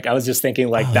map, or I was just thinking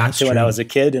back to when I was a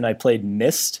kid and I played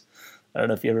Myst. I don't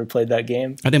know if you ever played that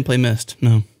game. I didn't play Myst,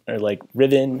 no. Or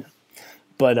Riven.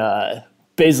 But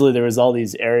basically there was all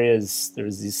these areas, there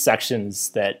was these sections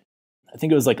that I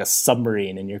think it was like a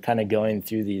submarine, and you're kind of going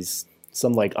through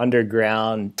some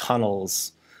underground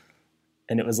tunnels,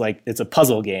 and it was it's a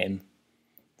puzzle game.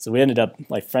 So we ended up,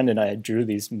 my friend and I drew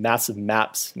these massive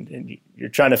maps, and you're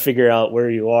trying to figure out where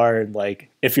you are and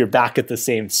if you're back at the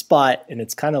same spot, and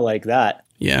it's kind of like that.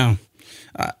 Yeah.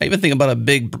 I even think about a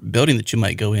big building that you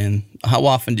might go in. How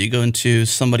often do you go into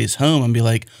somebody's home and be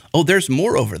like, oh, there's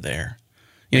more over there?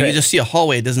 Right. You just see a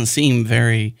hallway. It doesn't seem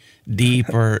very deep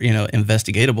or,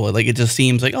 investigatable. It just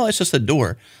seems like, oh, it's just a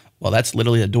door. Well, that's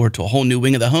literally a door to a whole new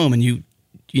wing of the home. And you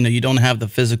don't have the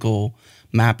physical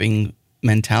mapping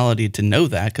mentality to know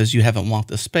that because you haven't walked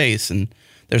the space, and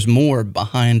there's more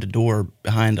behind a door,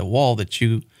 behind a wall that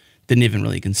you didn't even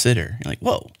really consider. You're like,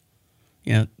 whoa,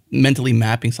 mentally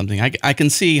mapping something. I can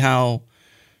see how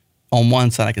on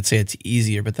one side I could say it's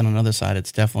easier, but then on the other side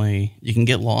it's definitely, you can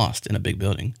get lost in a big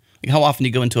building. How often do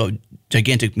you go into a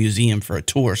gigantic museum for a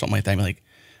tour or something like that? And you're like,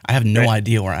 I have no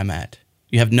idea where I'm at.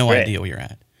 You have no idea where you're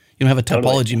at. You don't have a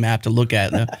topology map to look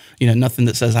at. Nothing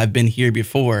that says I've been here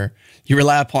before. You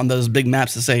rely upon those big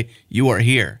maps to say you are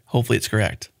here. Hopefully it's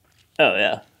correct. Oh,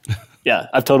 yeah. Yeah,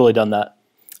 I've totally done that.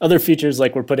 Other features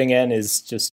like we're putting in is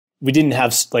just, we didn't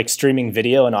have like streaming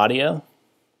video and audio,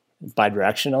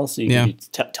 bidirectional, so you can do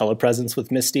telepresence with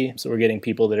Misty. So we're getting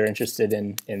people that are interested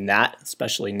in that,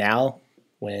 especially now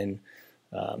when,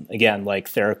 again, like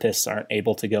therapists aren't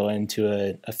able to go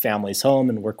into a family's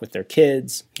home and work with their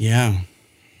kids. Yeah.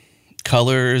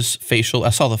 Colors, facial. I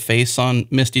saw the face on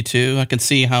Misty II. I can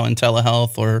see how in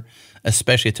telehealth or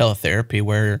especially teletherapy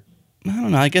where, I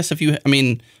don't know, I guess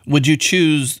would you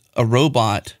choose a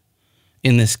robot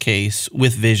in this case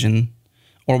with vision,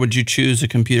 or would you choose a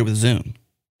computer with Zoom?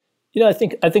 I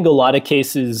think a lot of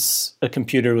cases, a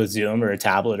computer with Zoom or a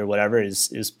tablet or whatever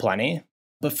is plenty.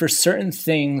 But for certain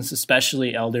things,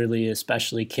 especially elderly,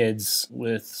 especially kids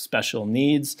with special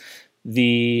needs,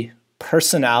 the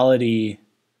personality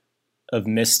of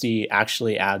Misty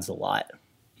actually adds a lot.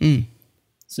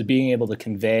 So being able to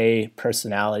convey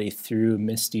personality through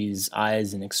Misty's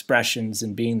eyes and expressions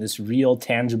and being this real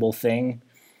tangible thing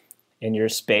in your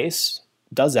space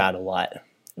does add a lot.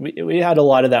 We had a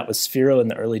lot of that with Sphero in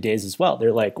the early days as well.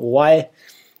 They're like, why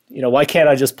can't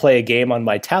I just play a game on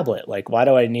my tablet? Like, why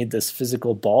do I need this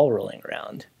physical ball rolling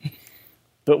around?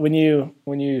 But when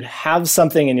you have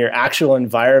something in your actual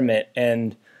environment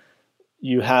and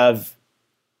you have,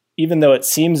 even though it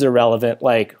seems irrelevant,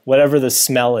 like whatever the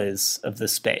smell is of the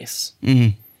space,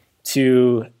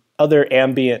 to other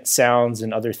ambient sounds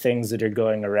and other things that are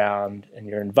going around in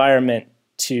your environment,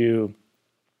 to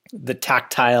the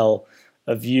tactile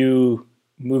of you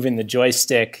moving the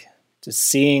joystick, to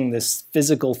seeing this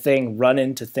physical thing run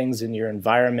into things in your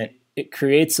environment, it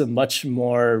creates a much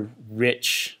more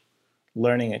rich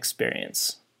learning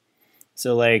experience.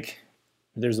 So like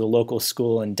there's a local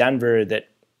school in Denver that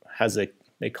has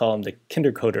they call them the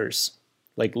kindercoders,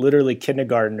 like literally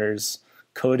kindergartners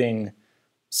coding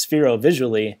Sphero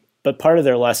visually, but part of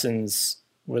their lessons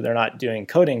where they're not doing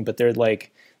coding, but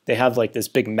they have like this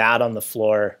big mat on the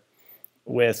floor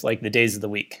with like the days of the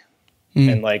week.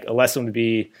 And like a lesson would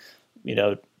be,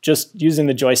 just using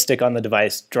the joystick on the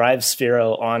device, drive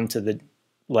Sphero onto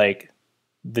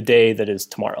the day that is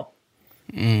tomorrow,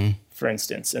 for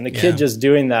instance. And the kid just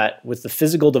doing that with the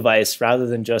physical device rather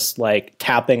than just like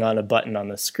tapping on a button on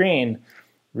the screen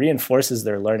reinforces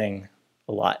their learning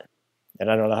a lot.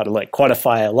 And I don't know how to like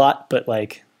quantify a lot, but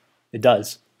like it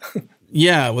does.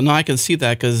 Yeah, well, no, I can see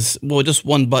that because, just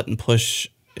one button push,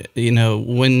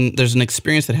 when there's an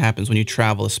experience that happens when you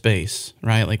travel a space,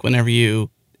 right? Like whenever it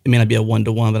may not be a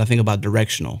one-to-one, but I think about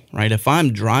directional, right? If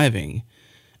I'm driving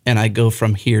and I go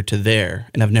from here to there,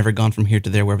 and I've never gone from here to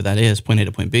there, wherever that is, point A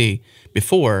to point B,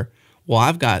 before,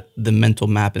 I've got the mental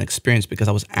map and experience because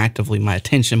I was actively, my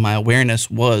attention, my awareness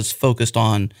was focused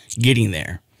on getting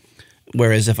there.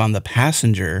 Whereas if I'm the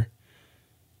passenger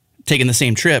taking the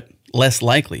same trip, less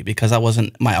likely because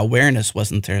my awareness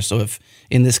wasn't there. So if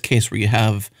in this case where you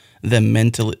have them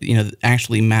mentally,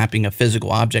 actually mapping a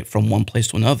physical object from one place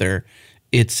to another,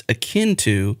 it's akin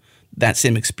to that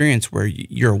same experience where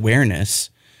your awareness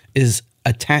is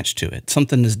attached to it.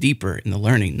 Something is deeper in the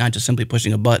learning, not just simply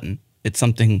pushing a button. It's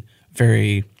something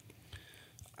very,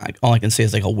 all I can say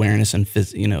is like awareness and,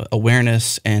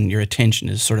 awareness and your attention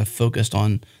is sort of focused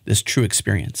on this true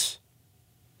experience.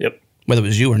 Yep. Whether it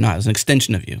was you or not, it's an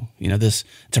extension of you. It's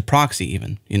a proxy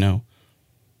even,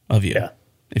 of you. Yeah.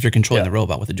 If you're controlling the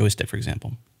robot with a joystick, for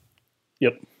example.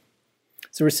 Yep.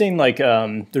 So we're seeing like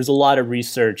there's a lot of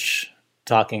research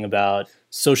talking about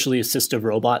socially assistive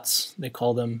robots, they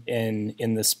call them,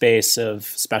 in the space of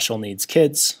special needs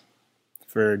kids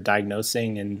for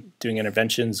diagnosing and doing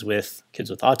interventions with kids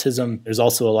with autism. There's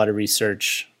also a lot of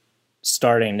research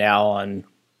starting now on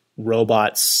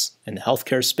robots in the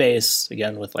healthcare space,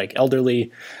 again, with like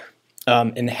elderly,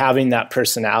 and having that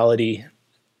personality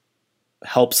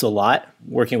helps a lot.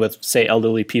 Working with, say,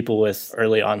 elderly people with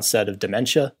early onset of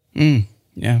dementia.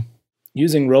 Yeah.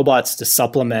 Using robots to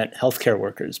supplement healthcare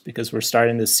workers because we're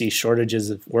starting to see shortages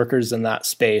of workers in that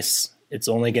space. It's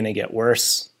only going to get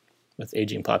worse with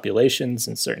aging populations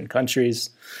in certain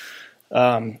countries.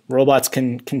 Robots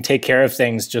can take care of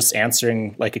things just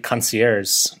answering like a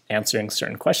concierge, answering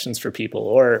certain questions for people.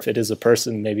 Or if it is a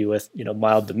person maybe with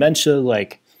mild dementia,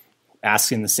 like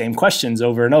asking the same questions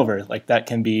over and over, like that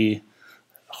can be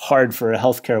hard for a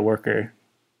healthcare worker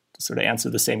to sort of answer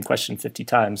the same question 50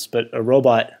 times. But a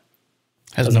robot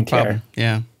has no problem.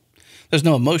 Yeah. There's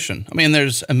no emotion. I mean,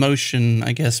 there's emotion,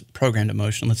 I guess, programmed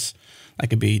emotion. That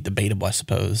could be debatable, I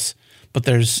suppose. But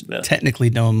there's technically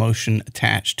no emotion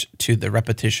attached to the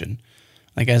repetition.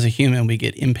 Like as a human, we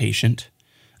get impatient.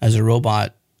 As a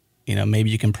robot, Maybe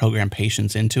you can program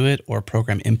patience into it or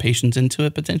program impatience into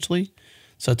it potentially.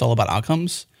 So it's all about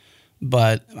outcomes.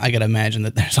 But I got to imagine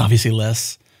that there's obviously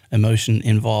less emotion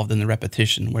involved in the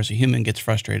repetition, whereas a human gets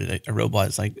frustrated. A robot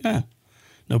is like,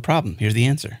 no problem. Here's the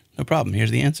answer. No problem. Here's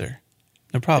the answer.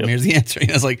 No problem. Here's the answer.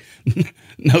 It's like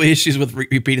no issues with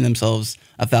repeating themselves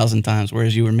 1,000 times.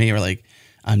 Whereas you or me are like,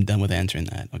 I'm done with answering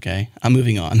that. Okay, I'm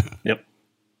moving on. Yep.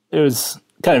 It was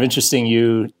kind of interesting.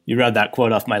 You read that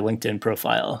quote off my LinkedIn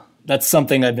profile. That's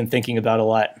something I've been thinking about a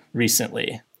lot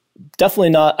recently. Definitely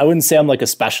not. I wouldn't say I'm like a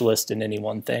specialist in any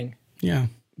one thing. Yeah.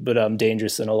 But I'm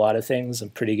dangerous in a lot of things. I'm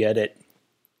pretty good at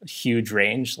a huge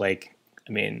range. Like,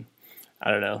 I mean,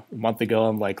 I don't know. A month ago,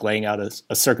 I'm like laying out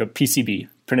a circuit PCB,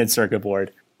 printed circuit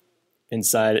board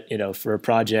inside, for a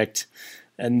project.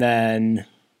 And then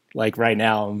like right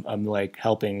now, I'm like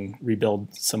helping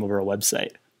rebuild some of our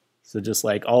website. So just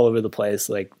like all over the place,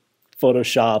 like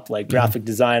Photoshop, like graphic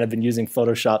design. I've been using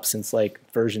Photoshop since like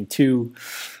version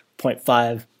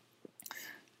 2.5.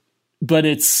 But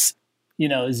it's,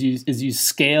 as you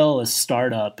scale a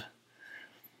startup,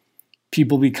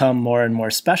 people become more and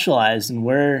more specialized. And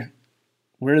where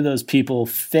do those people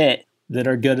fit that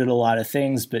are good at a lot of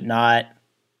things, but not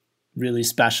really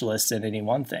specialists in any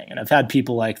one thing? And I've had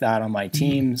people like that on my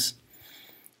teams.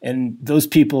 And those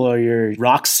people are your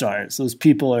rock stars. Those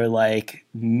people are like,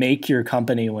 make your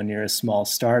company when you're a small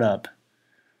startup.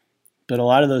 But a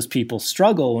lot of those people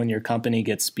struggle when your company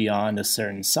gets beyond a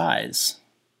certain size.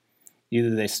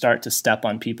 Either they start to step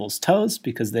on people's toes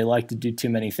because they like to do too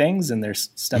many things and they're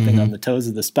stepping on the toes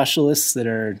of the specialists that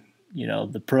are,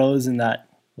 the pros in that,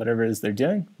 whatever it is they're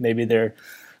doing. Maybe they're,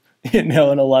 and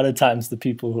a lot of times the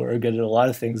people who are good at a lot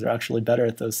of things are actually better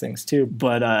at those things too.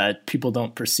 But people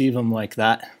don't perceive them like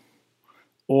that.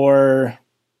 Or,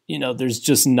 there's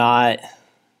just not,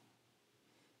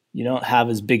 you don't have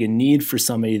as big a need for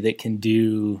somebody that can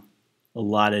do a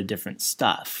lot of different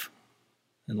stuff.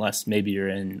 Unless maybe you're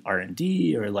in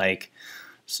R&D or like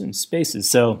some spaces.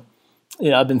 So,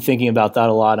 I've been thinking about that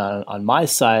a lot on my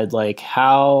side. Like,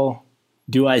 how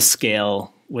do I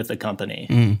scale with a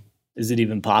company? Is it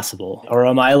even possible? Or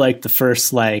am I like the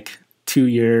first 2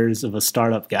 years of a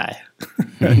startup guy?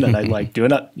 And then I like do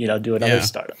another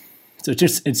startup. So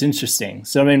it's interesting.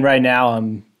 So, I mean, right now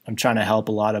I'm trying to help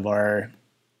a lot of our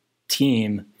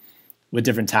team with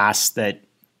different tasks that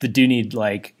do need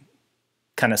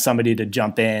kind of somebody to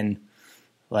jump in.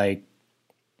 We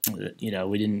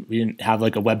didn't have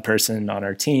like a web person on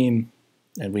our team,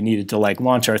 and we needed to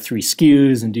launch our 3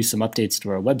 SKUs and do some updates to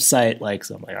our website.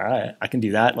 So I'm like, all right, I can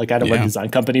do that. I had a web design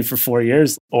company for 4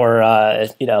 years. Or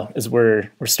as we're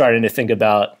starting to think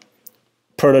about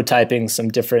prototyping some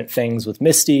different things with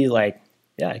Misty, I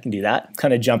can do that.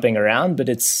 Kind of jumping around, but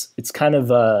it's kind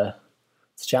of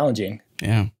it's challenging.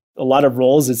 Yeah. A lot of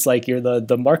roles, it's like you're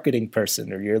the marketing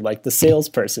person or you're like the sales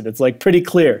person. It's like pretty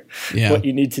clear what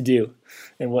you need to do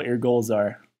and what your goals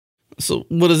are. So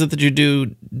what is it that you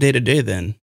do day to day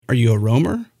then? Are you a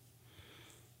roamer?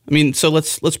 I mean, so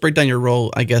let's break down your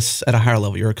role, I guess, at a higher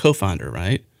level. You're a co-founder,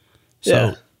 right?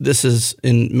 So this is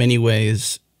in many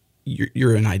ways,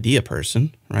 you're an idea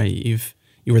person, right? You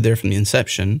were there from the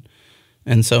inception.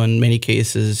 And so in many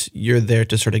cases, you're there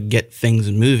to sort of get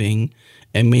things moving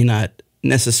and may not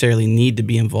necessarily need to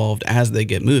be involved as they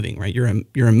get moving, right? You're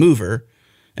a mover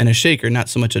and a shaker, not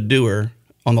so much a doer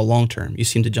on the long term. You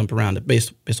seem to jump around it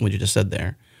based on what you just said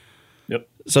there. Yep.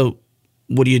 So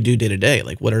what do you do day to day?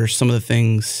 What are some of the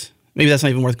things, maybe that's not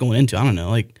even worth going into. I don't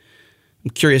know. I'm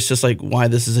curious just why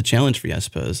this is a challenge for you, I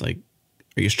suppose. Are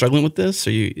you struggling with this?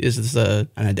 Is this an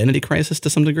identity crisis to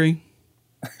some degree?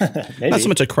 Not so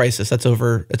much a crisis. That's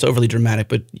overly dramatic,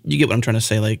 but you get what I'm trying to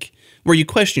say. Where you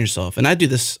question yourself, and I've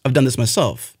done this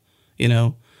myself.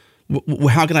 How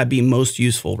can I be most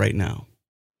useful right now?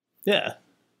 Yeah,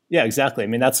 exactly. I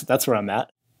mean, that's where I'm at.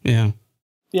 Yeah.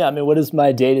 I mean, what is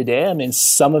my day to day? I mean,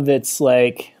 some of it's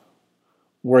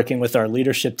working with our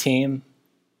leadership team,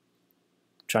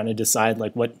 trying to decide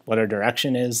what our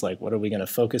direction is, what are we going to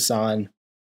focus on.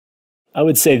 I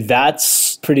would say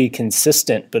that's pretty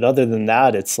consistent, but other than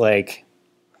that, it's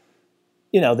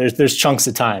there's chunks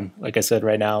of time. Like I said,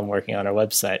 right now I'm working on our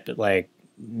website, but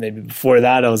maybe before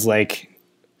that I was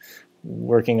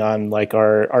working on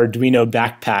our Arduino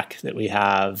backpack that we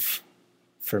have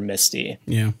for Misty.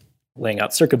 Yeah. Laying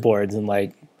out circuit boards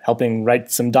and helping write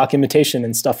some documentation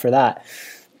and stuff for that.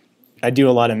 I do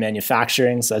a lot of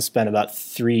manufacturing, so I spent about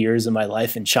 3 years of my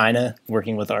life in China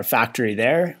working with our factory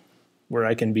there, where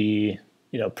I can be,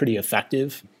 pretty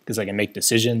effective because I can make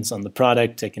decisions on the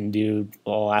product. I can do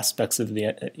all aspects of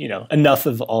enough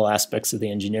of all aspects of the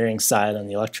engineering side, on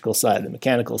the electrical side, the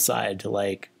mechanical side to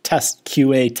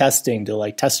QA testing to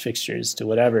like test fixtures to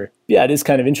whatever. Yeah, it is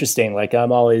kind of interesting. Like I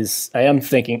am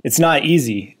thinking it's not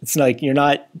easy. It's like you're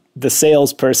not the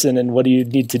salesperson, and what do you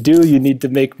need to do? You need to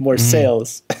make more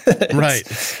sales. Right.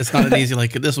 It's not an easy,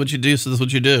 like, this is what you do, so this is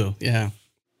what you do. Yeah.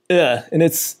 Yeah. And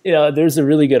it's, there's a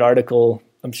really good article.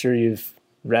 I'm sure you've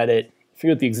read it. I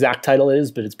forget what the exact title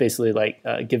is, but it's basically like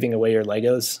giving away your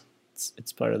Legos.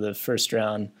 It's part of the First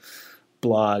Round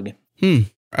blog. I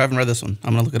haven't read this one.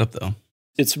 I'm going to look it up though.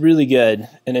 It's really good.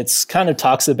 And it's kind of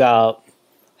talks about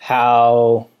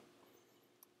how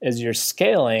as you're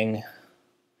scaling,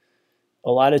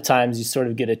 a lot of times you sort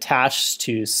of get attached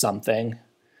to something,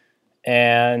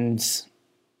 and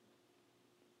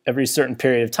every certain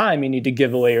period of time you need to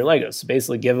give away your Legos. So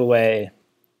basically give away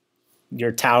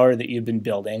your tower that you've been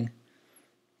building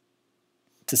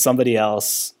to somebody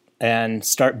else and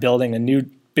start building a new,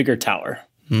 bigger tower.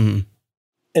 Mm-hmm.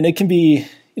 And it can be,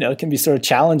 sort of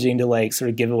challenging to like sort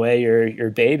of give away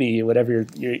your baby, whatever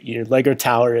your Lego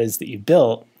tower is that you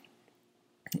built,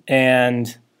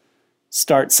 and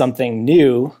start something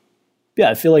new.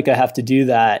 Yeah, I feel like I have to do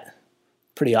that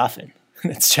pretty often.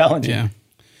 It's challenging. Yeah.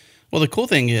 Well, the cool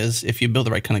thing is if you build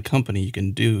the right kind of company, you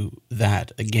can do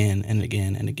that again and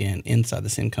again and again inside the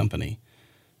same company.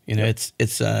 It's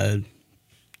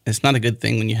not a good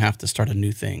thing when you have to start a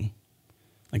new thing,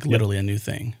 like literally a new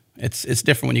thing. It's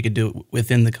different when you could do it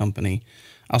within the company.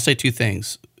 I'll say two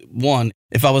things. One,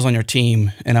 if I was on your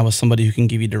team and I was somebody who can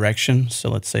give you direction, so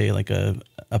let's say like a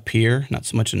peer, not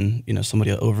so much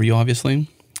somebody over you, obviously,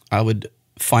 I would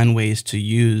find ways to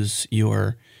use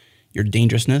your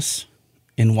dangerousness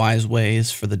in wise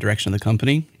ways for the direction of the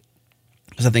company.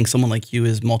 Because I think someone like you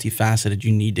is multifaceted.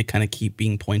 You need to kind of keep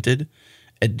being pointed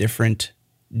at different,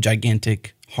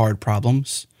 gigantic, hard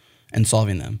problems and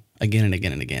solving them again and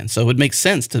again and again. So it would make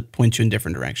sense to point you in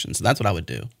different directions. So that's what I would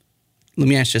do. Let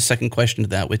me ask you a second question to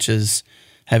that, which is,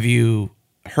 have you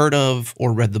heard of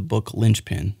or read the book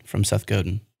Linchpin from Seth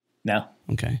Godin? No.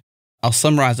 Okay. I'll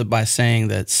summarize it by saying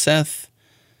that Seth,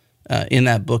 in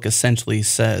that book, essentially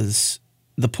says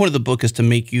the point of the book is to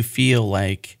make you feel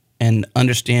like and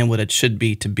understand what it should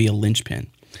be to be a linchpin.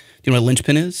 Do you know what a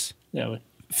linchpin is? Yeah.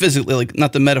 Physically, like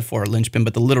not the metaphor linchpin,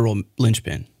 but the literal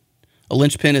linchpin. A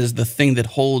linchpin is the thing that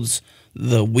holds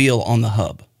the wheel on the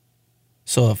hub.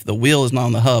 So if the wheel is not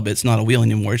on the hub, it's not a wheel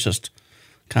anymore. It's just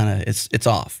kind of, it's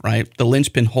off, right? The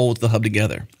linchpin holds the hub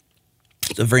together.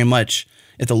 So very much,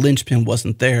 if the linchpin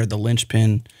wasn't there, the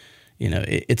linchpin,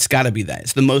 it's got to be that.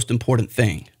 It's the most important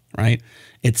thing, right?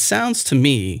 It sounds to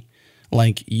me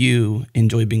like you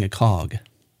enjoy being a cog.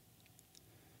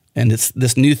 And it's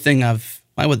this new thing I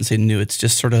wouldn't say new, it's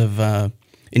just sort of an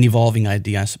evolving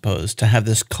idea, I suppose, to have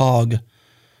this cog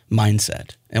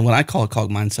mindset. And what I call a cog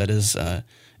mindset is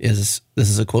this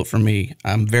is a quote from me,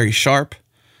 I'm very sharp,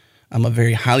 I'm a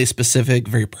very highly specific,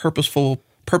 very purposefully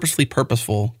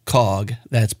purposeful cog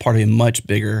that's part of a much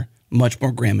bigger, much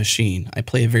more grand machine. I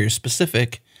play a very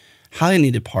specific, highly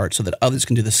needed part so that others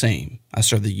can do the same. I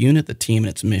serve the unit, the team, and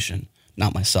its mission,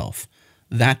 not myself.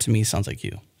 That to me sounds like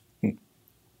you.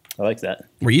 I like that.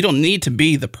 Where you don't need to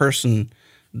be the person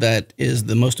that is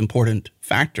the most important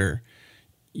factor.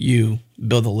 You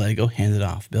build the Lego, hand it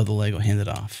off. Build the Lego, hand it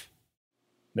off.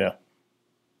 Yeah.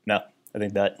 No, I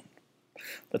think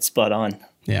that's spot on.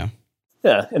 Yeah.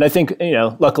 Yeah. And I think,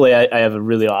 luckily I have a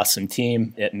really awesome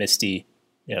team at Misty.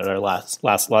 At our last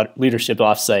leadership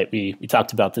offsite, we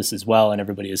talked about this as well, and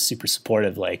everybody is super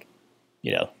supportive, like,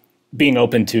 being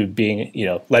open to being,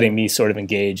 letting me sort of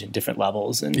engage in different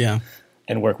levels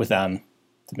and work with them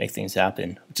to make things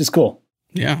happen, which is cool.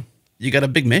 Yeah. You got a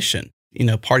big mission.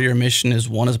 Part of your mission is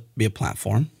be a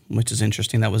platform, which is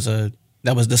interesting. That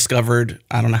was discovered,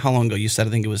 I don't know how long ago you said, I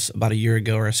think it was about a year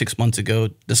ago or 6 months ago,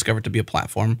 discovered to be a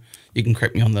platform. You can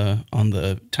correct me on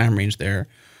the time range there.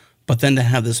 But then to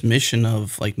have this mission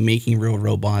of like making real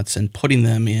robots and putting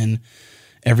them in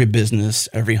every business,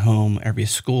 every home, every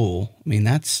school, I mean,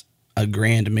 that's a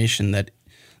grand mission that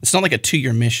it's not like a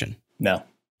 2-year mission. No.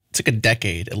 It's like a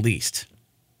decade at least.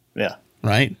 Yeah.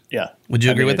 Right? Yeah. Would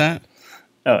you agree with that?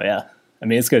 Oh, yeah. I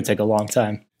mean, it's going to take a long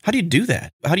time. How do you do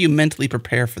that? How do you mentally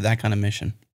prepare for that kind of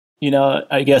mission?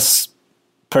 I guess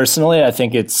personally, I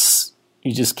think you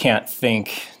just can't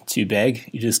think too big.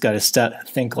 You just got to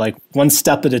think like one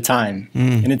step at a time.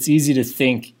 And it's easy to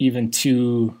think even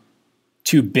too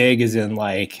big, as in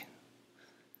like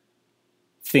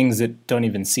things that don't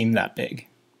even seem that big.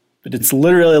 But it's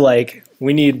literally like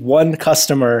we need one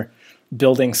customer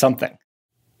building something.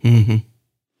 Mm-hmm.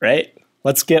 Right?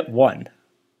 Let's get one.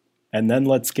 And then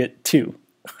let's get 2.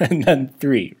 And then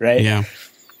 3, right? Yeah.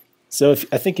 So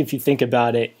I think if you think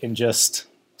about it in just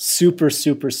super,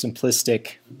 super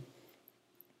simplistic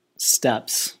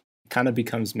steps, kind of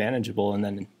becomes manageable. And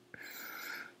then,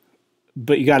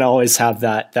 but you got to always have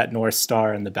that North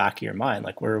Star in the back of your mind.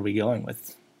 Like, where are we going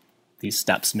with these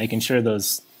steps? Making sure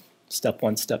those step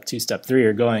 1, step 2, step 3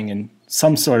 are going in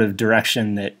some sort of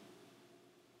direction that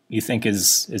you think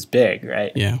is big,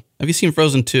 right? Yeah. Have you seen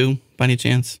Frozen 2 by any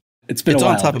chance? It's been a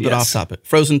while. On topic, but off topic.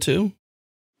 Frozen 2?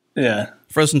 Yeah.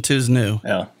 Frozen 2 is new.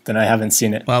 Oh, then I haven't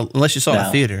seen it. Well, unless you saw it in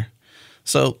the theater.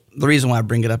 So the reason why I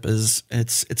bring it up is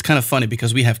it's kind of funny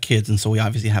because we have kids, and so we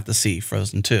obviously have to see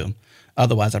Frozen 2.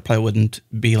 Otherwise, I probably wouldn't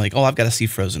be like, oh, I've got to see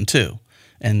Frozen 2.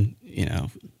 And,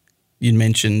 you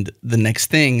mentioned The Next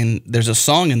Thing, and there's a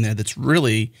song in there that's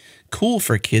really cool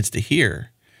for kids to hear.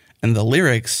 And the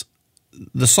lyrics,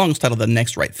 the song's titled The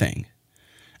Next Right Thing.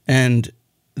 And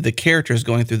the character is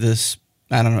going through this,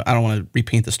 I don't want to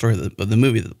repaint the story of the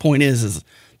movie. The point is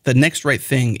the next right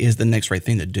thing is the next right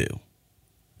thing to do.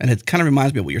 And it kind of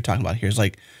reminds me of what you're talking about here. It's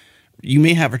like you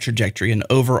may have a trajectory, an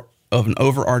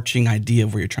overarching idea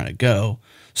of where you're trying to go,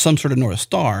 some sort of North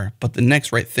Star, but the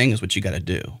next right thing is what you got to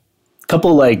do.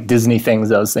 Couple like Disney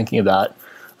things I was thinking about.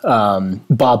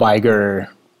 Bob Iger,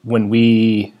 when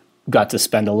we got to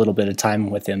spend a little bit of time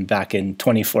with him back in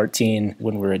 2014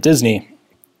 when we were at Disney,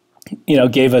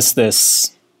 gave us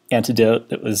this antidote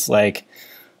that was like,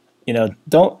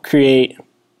 don't create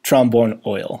trombone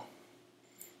oil.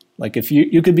 Like if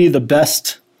you could be the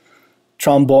best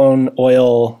trombone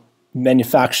oil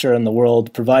manufacturer in the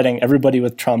world, providing everybody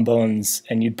with trombones,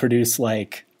 and you'd produce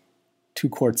like 2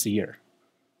 quarts a year.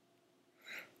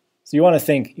 So you want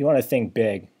to think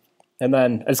big. And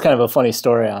then it's kind of a funny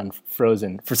story on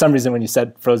Frozen. For some reason, when you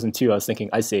said Frozen 2, I was thinking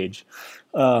Ice Age.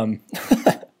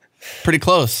 Pretty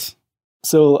close.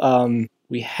 So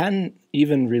we hadn't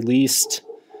even released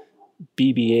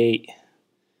BB-8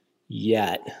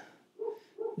 yet.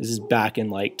 This is back in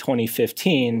like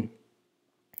 2015.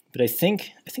 But I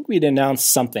think we'd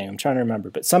announced something. I'm trying to remember.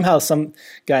 But somehow some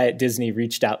guy at Disney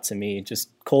reached out to me, just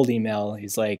cold email.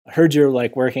 He's like, I heard you're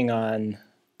like working on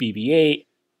BB-8.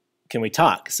 Can we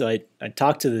talk? So I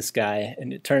talked to this guy,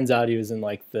 and it turns out he was in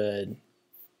like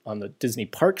on the Disney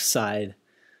park side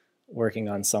working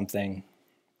on something.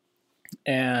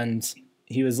 And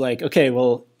he was like, okay,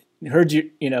 well, I heard you,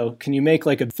 can you make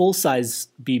like a full-size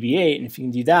BB-8? And if you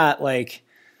can do that, like,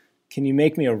 can you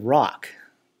make me a rock?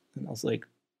 And I was like,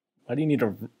 why do you need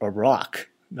a rock?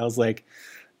 And I was like,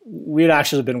 we had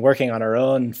actually been working on our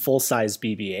own full-size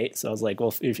BB-8. So I was like,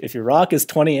 well, if your rock is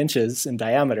 20 inches in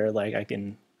diameter, like I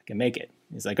can make it.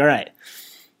 He's like, all right.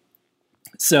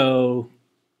 So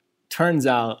turns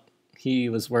out he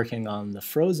was working on the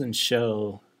Frozen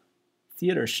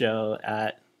theater show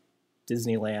at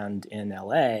Disneyland in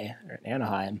LA or in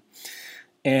Anaheim.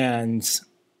 And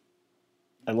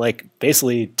I like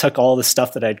basically took all the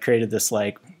stuff that I'd created this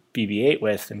like BB-8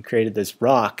 with and created this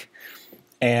rock.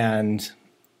 And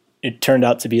it turned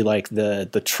out to be like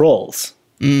the trolls.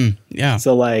 Yeah.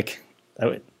 So like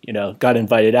I got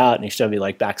invited out, and he showed me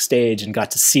like backstage and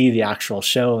got to see the actual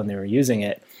show, and they were using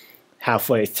it.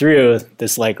 Halfway through,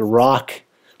 this like rock,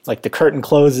 like the curtain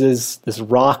closes, this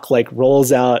rock like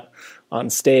rolls out on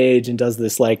stage and does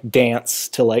this like dance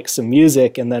to like some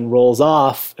music, and then rolls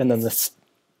off, and then the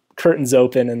curtains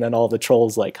open, and then all the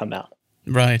trolls like come out.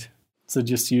 Right. So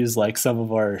just use like some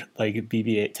of our like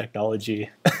BB-8 technology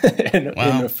in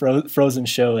a Frozen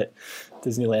show at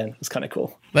Disneyland. It was kind of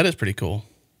cool. That is pretty cool.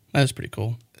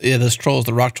 Yeah, those trolls,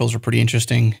 the rock trolls, are pretty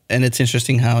interesting. And it's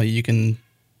interesting how you've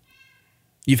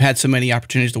had so many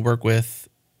opportunities to work with,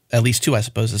 at least 2, I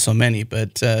suppose, there's so many,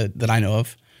 but that I know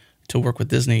of, to work with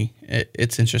Disney.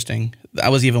 It's interesting. I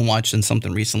was even watching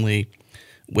something recently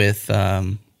with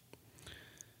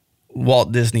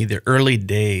Walt Disney, the early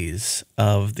days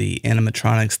of the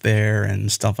animatronics there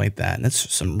and stuff like that. And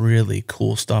it's some really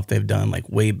cool stuff they've done, like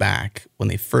way back when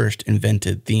they first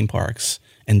invented theme parks,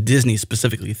 and Disney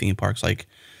specifically theme parks, like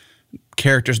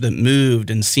characters that moved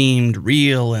and seemed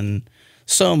real, and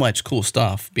so much cool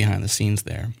stuff behind the scenes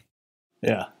there.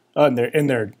 Yeah. Oh, and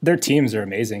their teams are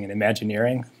amazing in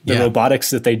Imagineering. The robotics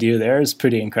that they do there is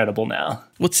pretty incredible now.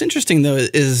 What's interesting though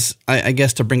is, I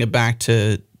guess, to bring it back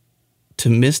to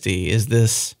Misty, is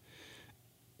this,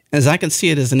 as I can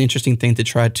see it, as an interesting thing to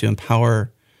try to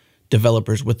empower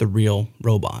developers with the real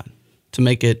robot, to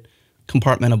make it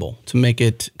compartmentable, to make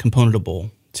it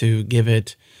componentable, to give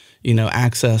it,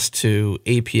 access to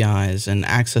APIs and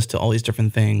access to all these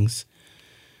different things.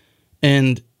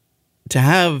 And to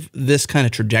have this kind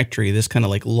of trajectory, this kind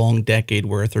of like long decade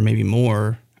worth or maybe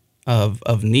more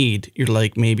of need, you're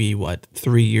like maybe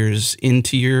 3 years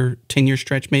into your 10-year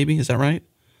stretch, maybe? Is that right?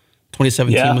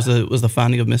 2017 was the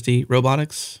founding of Misty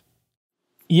Robotics?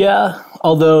 Yeah,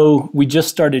 although we just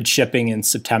started shipping in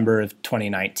September of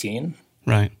 2019.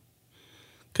 Right.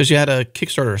 Because you had a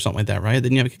Kickstarter or something like that, right?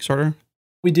 Didn't you have a Kickstarter?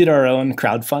 We did our own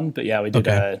crowdfund, but yeah, we did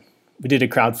Okay. a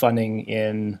crowdfunding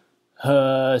in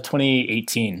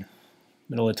 2018,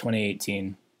 middle of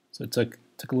 2018. So it took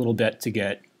a little bit to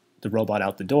get the robot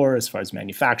out the door as far as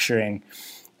manufacturing.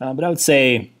 But I would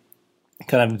say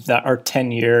kind of that our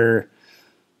 10-year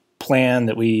plan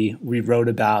that we wrote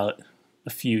about a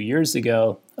few years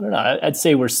ago, I don't know, I'd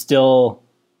say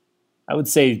I would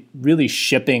say really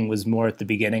shipping was more at the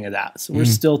beginning of that. So we're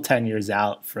still 10 years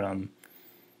out from,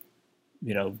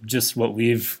 just what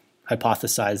we've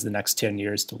hypothesized the next 10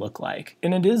 years to look like.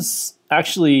 And it is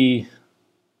actually,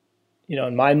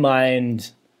 in my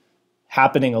mind,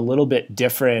 happening a little bit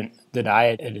different than I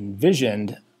had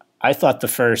envisioned. I thought the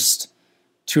first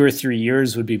 2 or 3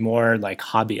 years would be more like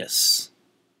hobbyists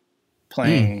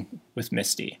playing with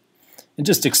Misty and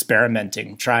just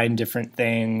experimenting, trying different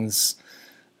things.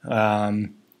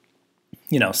 Some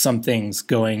things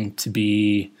going to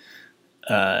be,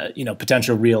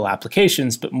 potential real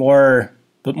applications, but more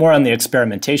on the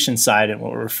experimentation side. And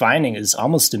what we're finding is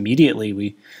almost immediately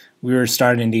we were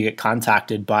starting to get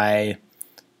contacted by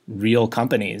real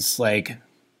companies, like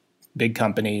big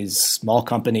companies, small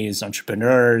companies,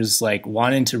 entrepreneurs, like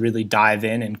wanting to really dive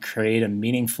in and create a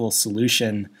meaningful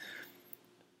solution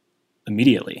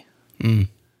immediately.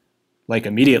 Like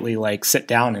immediately, like sit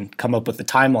down and come up with a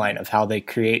timeline of how they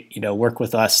create, work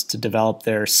with us to develop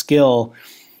their skill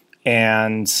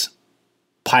and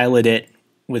pilot it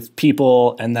with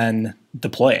people and then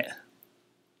deploy it.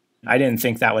 I didn't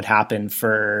think that would happen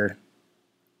for,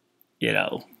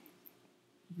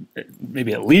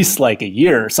 maybe at least like a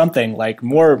year or something, like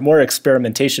more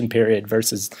experimentation period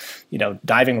versus,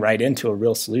 diving right into a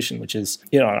real solution, which is,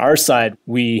 on our side,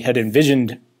 we had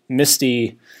envisioned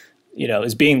Misty,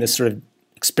 as being this sort of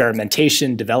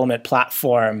experimentation development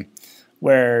platform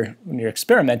where when you're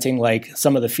experimenting, like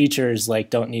some of the features like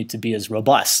don't need to be as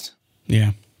robust.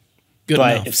 Yeah. Good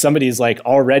but enough. If somebody's like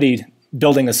already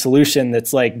building a solution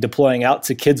that's like deploying out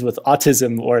to kids with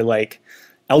autism or like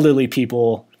elderly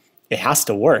people, it has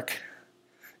to work.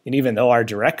 And even though our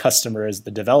direct customer is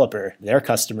the developer, their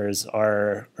customers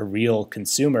are a real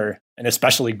consumer, and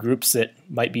especially groups that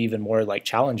might be even more like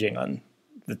challenging on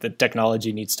that the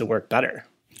technology needs to work better.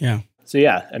 Yeah. So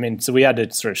yeah, so we had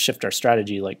to sort of shift our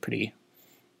strategy like pretty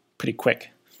quick,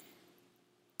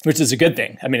 which is a good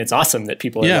thing. It's awesome that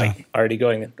people are like already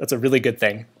going. That's a really good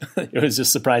thing. It was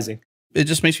just surprising. It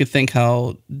just makes you think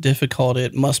how difficult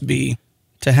it must be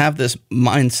to have this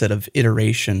mindset of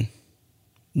iteration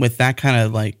with that kind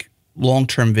of like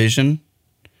long-term vision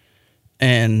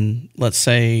and, let's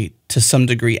say, to some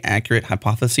degree accurate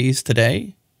hypotheses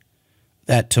today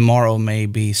that tomorrow may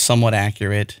be somewhat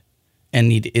accurate and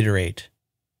need to iterate.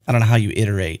 I don't know how you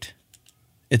iterate.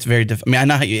 It's very difficult. I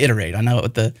know how you iterate. I know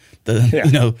what the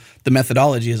the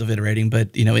methodology is of iterating,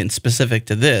 but in specific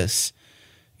to this,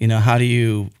 how do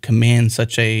you command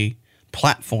such a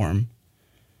platform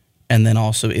and then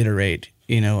also iterate,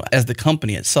 as the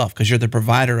company itself, because you're the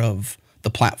provider of the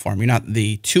platform. You're not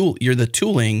the tool. You're the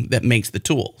tooling that makes the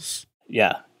tools.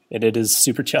 Yeah, it is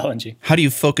super challenging. How do you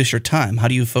focus your time? How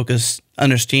do you focus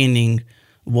understanding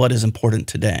what is important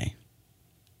today?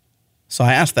 So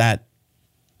I asked that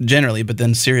generally, but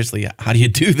then seriously, how do you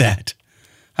do that?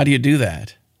 How do you do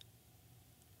that?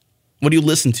 What do you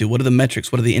listen to? What are the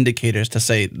metrics? What are the indicators to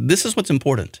say, this is what's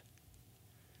important?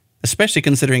 Especially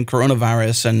considering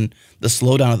coronavirus and the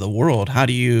slowdown of the world. How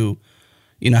do you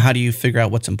figure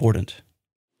out what's important?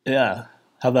 Yeah.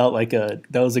 How about that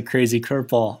was a crazy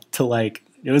curveball to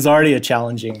it was already a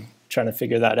challenging trying to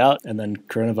figure that out. And then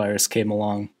coronavirus came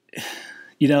along.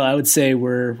 I would say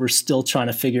we're still trying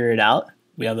to figure it out.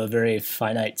 We have a very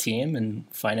finite team and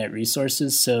finite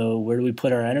resources. So where do we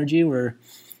put our energy? We're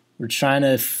trying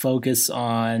to focus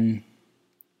on,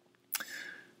 I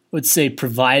would say,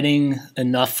 providing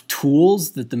enough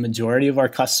tools that the majority of our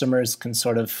customers can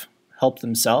sort of help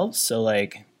themselves. So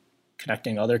like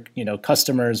connecting other,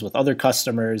 customers with other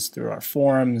customers through our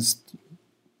forums,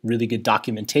 really good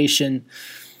documentation.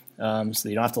 So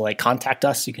you don't have to contact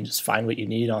us. You can just find what you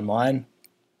need online.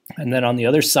 And then on the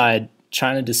other side,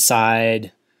 trying to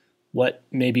decide what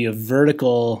maybe a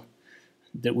vertical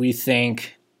that we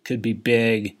think could be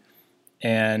big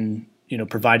and,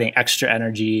 providing extra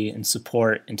energy and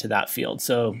support into that field.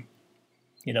 So,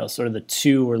 sort of the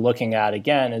two we're looking at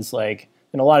again is and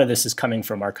a lot of this is coming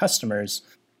from our customers,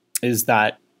 is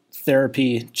that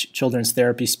therapy, children's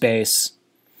therapy space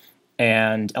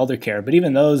and elder care. But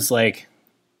even those are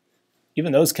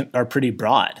pretty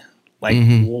broad.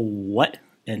 Well, what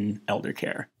in elder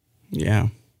care? Yeah.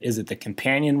 Is it the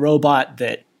companion robot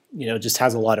that, just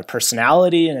has a lot of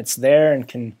personality and it's there and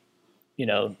can,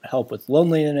 help with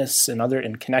loneliness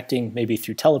and connecting maybe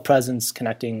through telepresence,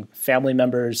 connecting family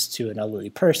members to an elderly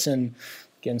person,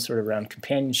 again, sort of around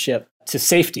companionship, to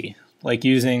safety, like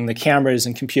using the cameras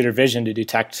and computer vision to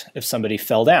detect if somebody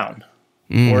fell down.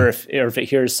 Or if it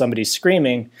hears somebody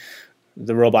screaming,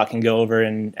 the robot can go over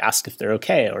and ask if they're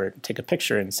okay or take a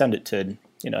picture and send it to,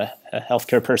 a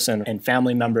healthcare person and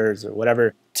family members or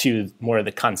whatever, to more of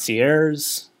the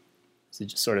concierge. So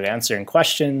just sort of answering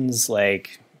questions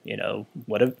like,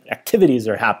 what activities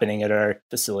are happening at our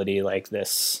facility like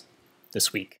this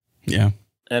week. Yeah.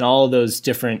 And all of those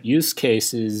different use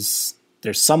cases,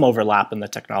 there's some overlap in the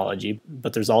technology,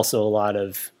 but there's also a lot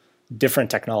of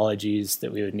different technologies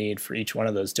that we would need for each one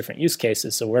of those different use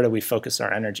cases. So where do we focus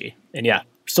our energy? And yeah,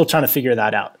 we're still trying to figure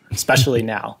that out, especially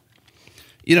now.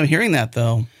 Hearing that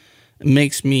though,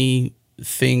 makes me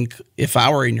think if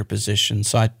I were in your position,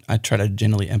 so I try to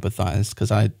generally empathize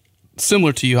because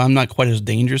similar to you, I'm not quite as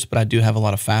dangerous, but I do have a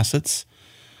lot of facets.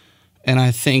 And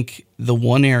I think the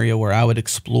one area where I would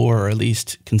explore or at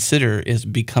least consider is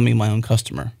becoming my own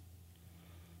customer.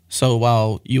 So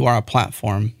while you are a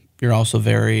platform, you're also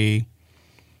very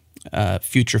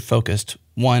future-focused.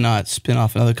 Why not spin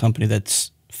off another company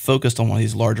that's focused on one of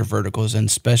these larger verticals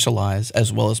and specialize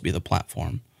as well as be the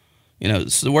platform?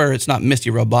 So where it's not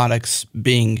Misty Robotics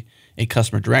being a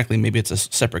customer directly, maybe it's a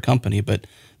separate company, but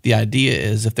the idea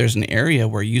is if there's an area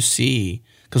where you see,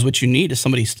 because what you need is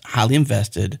somebody highly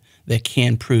invested that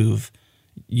can prove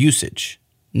usage,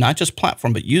 not just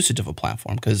platform, but usage of a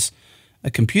platform, because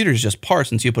a computer is just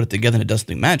parts until you put it together and it does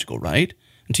something magical, right?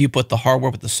 Until you put the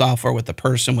hardware with the software, with the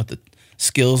person, with the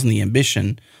skills and the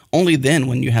ambition. Only then,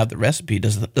 when you have the recipe,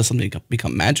 does something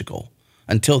become magical.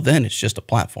 Until then, it's just a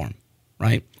platform,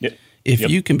 right? Yep. If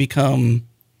you can become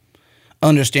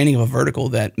understanding of a vertical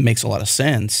that makes a lot of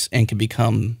sense and can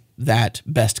become that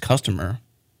best customer,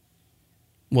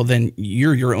 well, then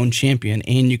you're your own champion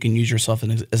and you can use yourself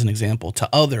as an example to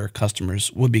other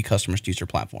customers, would-be customers to use your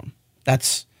platform.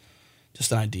 That's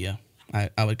just an idea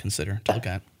I would consider to look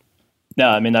at. No,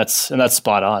 I mean, that's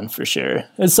spot on for sure.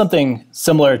 It's something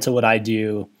similar to what I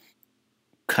do.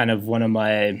 Kind of one of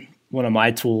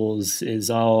my tools is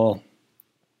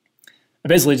I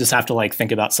basically just have to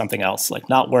think about something else,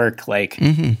 not work, take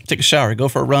a shower, go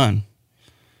for a run.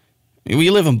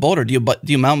 You live in Boulder. Do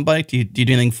you mountain bike? Do you do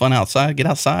anything fun outside? Get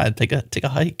outside, take a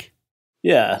hike.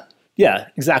 Yeah,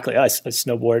 exactly. I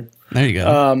snowboard. There you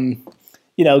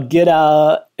go. Get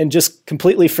out and just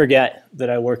completely forget that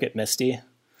I work at Misty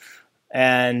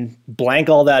and blank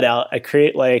all that out. I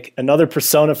create another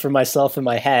persona for myself in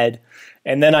my head,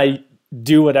 and then I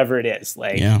do whatever it is,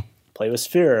 play with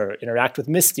Sphero or interact with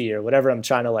Misty or whatever I'm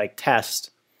trying to test,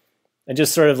 and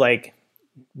just sort of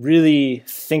really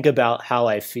think about how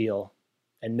I feel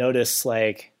and notice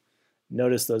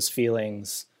those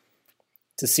feelings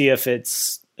to see if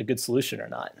it's a good solution or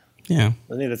not. Yeah.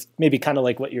 I think that's maybe kind of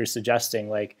what you're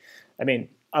suggesting.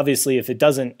 Obviously if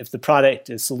the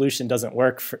product, solution doesn't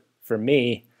work for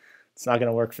me, it's not going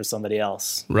to work for somebody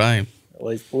else. Right.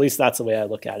 At least that's the way I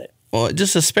look at it. Well,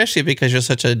 just especially because you're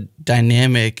such a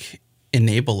dynamic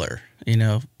enabler.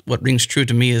 What rings true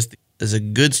to me is a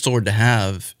good sword to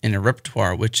have in a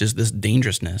repertoire, which is this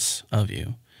dangerousness of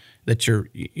you. That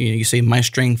you say, my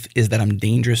strength is that I'm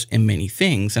dangerous in many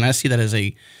things. And I see that as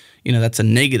that's a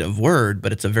negative word,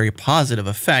 but it's a very positive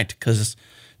effect because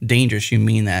dangerous, you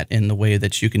mean that in the way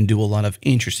that you can do a lot of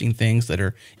interesting things that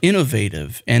are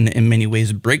innovative and in many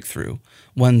ways breakthrough,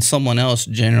 when someone else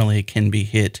generally can be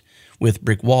hit with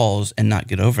brick walls and not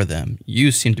get over them.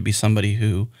 You seem to be somebody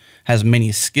who has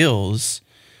many skills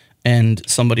and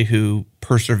somebody who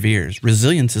perseveres.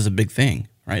 Resilience is a big thing,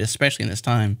 right? Especially in this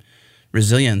time.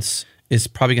 Resilience is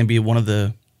probably going to be one of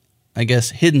the,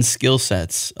 hidden skill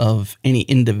sets of any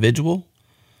individual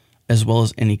as well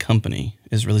as any company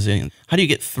is resilience. How do you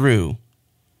get through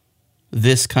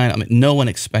this no one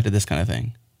expected this kind of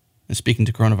thing. And speaking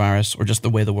to coronavirus or just the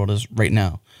way the world is right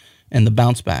now and the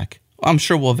bounce back, I'm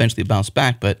sure we'll eventually bounce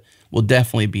back, but we'll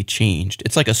definitely be changed.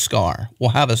 It's like a scar.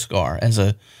 We'll have a scar as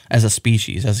a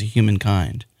species, as a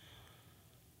humankind.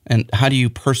 And how do you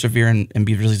persevere and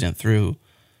be resilient through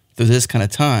this kind of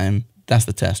time? That's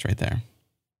the test right there.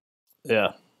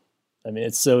 Yeah. I mean,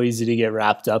 it's so easy to get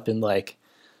wrapped up in kind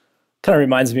of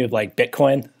reminds me of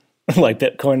Bitcoin.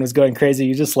 Bitcoin was going crazy.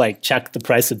 You just check the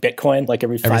price of Bitcoin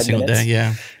every 5 minutes. Every single day,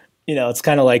 yeah. It's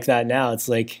kind of like that now. It's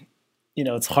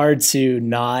it's hard to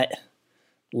not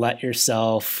let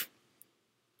yourself,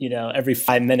 every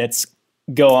 5 minutes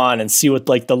go on and see what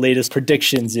like the latest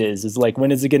predictions is like,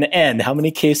 when is it going to end? How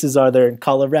many cases are there in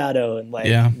Colorado and like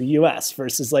the US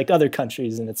versus like other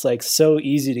countries? And it's like so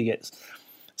easy to get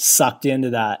sucked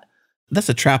into that. That's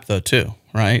a trap though too,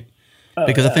 right?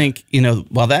 Because I think,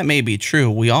 while that may be true,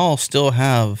 we all still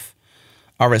have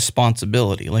our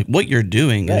responsibility. Like what you're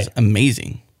doing is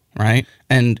amazing, right?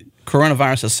 And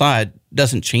coronavirus aside,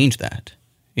 doesn't change that,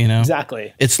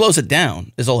 Exactly. It slows it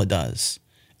down is all it does.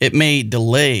 It may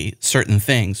delay certain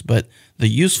things, but the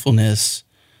usefulness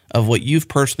of what you've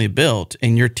personally built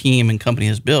and your team and company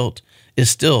has built is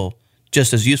still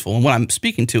just as useful. And what I'm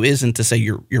speaking to isn't to say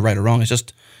you're right or wrong.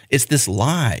 It's this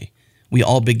lie we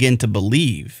all begin to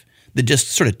believe that just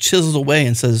sort of chisels away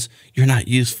and says, you're not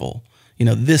useful.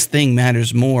 This thing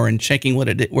matters more, and checking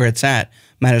where it's at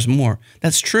matters more.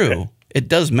 That's true. Right. It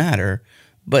does matter,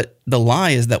 but the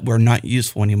lie is that we're not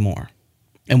useful anymore,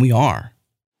 and we are.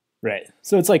 Right.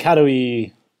 So it's like, how do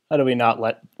we not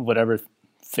let whatever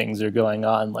things are going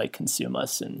on like consume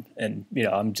us? And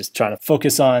I'm just trying to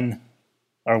focus on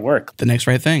our work. The next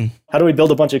right thing. How do we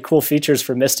build a bunch of cool features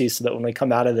for Misty so that when we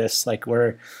come out of this, like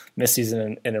Misty's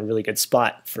in a really good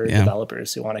spot for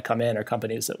developers who want to come in or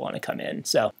companies that want to come in.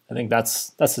 So I think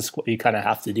that's just what you kind of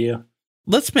have to do.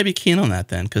 Let's maybe key in on that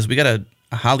then, because we got a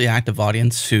highly active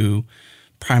audience who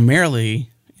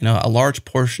primarily, a large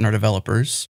portion are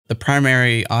developers. The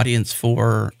primary audience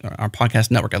for our podcast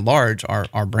network at large,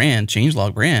 our brand,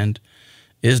 Changelog brand,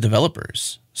 is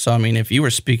developers. So, I mean, if you were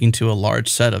speaking to a large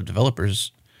set of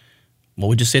developers, what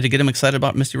would you say to get them excited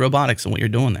about Misty Robotics and what you're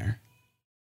doing there?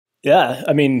 Yeah,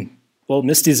 I mean, well,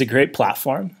 Misty is a great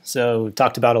platform. So we've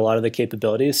talked about a lot of the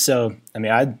capabilities. So, I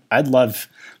mean, I'd love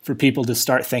for people to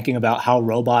start thinking about how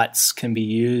robots can be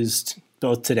used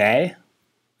both today,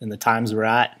 in the times we're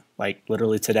at, like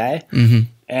literally today,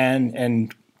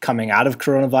 and coming out of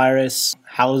coronavirus.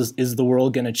 How is the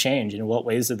world going to change? In what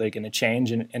ways are they going to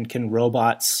change? And can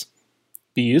robots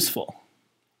be useful?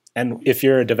 And if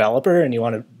you're a developer and you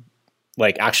want to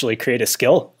like actually create a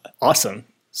skill, awesome,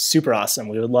 super awesome.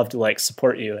 We would love to like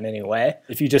support you in any way.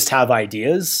 If you just have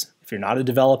ideas, if you're not a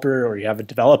developer or you have a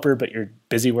developer but you're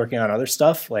busy working on other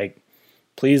stuff, like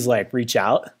please like reach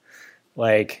out.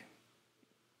 Like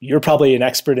you're probably an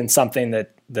expert in something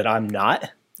that I'm not.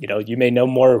 You may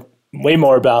know way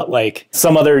more about like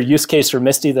some other use case for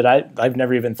Misty that I've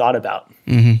never even thought about.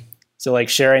 So like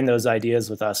sharing those ideas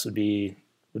with us would be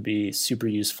super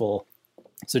useful.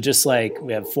 So just like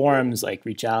we have forums, like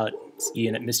reach out, it's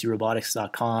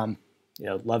ian@mistyrobotics.com.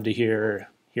 Love to hear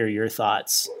your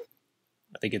thoughts.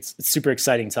 I think it's super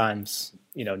exciting times,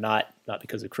 not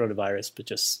because of coronavirus, but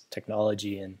just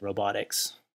technology and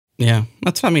robotics. Yeah,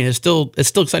 that's what I mean. It's still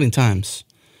exciting times.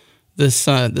 This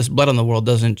blood on the world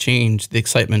doesn't change the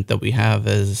excitement that we have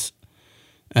as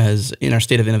in our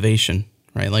state of innovation,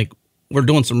 right? Like we're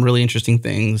doing some really interesting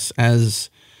things as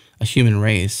a human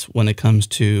race when it comes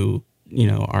to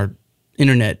our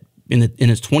internet in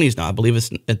its 20s now. I believe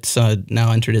it's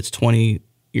now entered its 20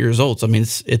 years old. So I mean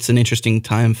it's an interesting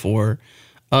time for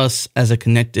us as a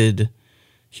connected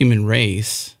human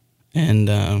race, and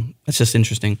it's just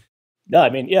interesting. No, I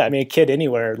mean, a kid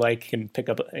anywhere like can pick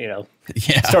up,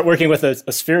 start working with a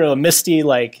Sphero, a Misty,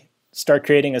 like start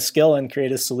creating a skill and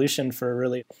create a solution for a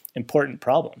really important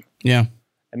problem. Yeah.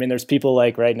 I mean, there's people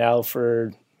like right now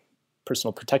for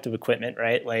personal protective equipment,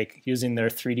 right? Like using their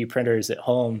 3D printers at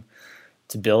home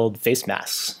to build face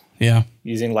masks. Yeah.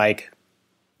 Using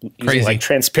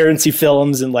transparency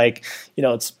films and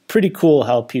it's pretty cool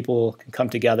how people can come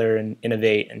together and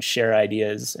innovate and share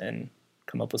ideas and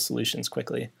come up with solutions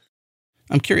quickly.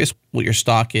 I'm curious what your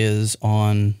stock is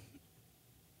on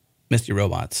Misty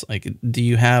Robots. Like, do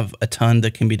you have a ton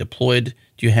that can be deployed?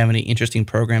 Do you have any interesting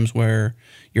programs where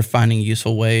you're finding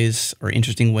useful ways or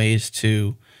interesting ways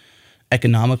to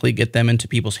economically get them into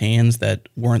people's hands that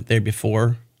weren't there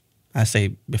before? I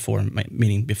say before,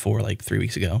 meaning before like 3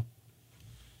 weeks ago.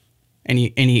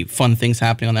 Any fun things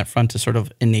happening on that front to sort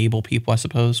of enable people, I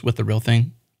suppose, with the real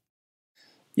thing?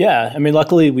 Yeah. I mean,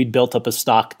 luckily we'd built up a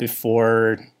stock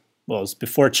before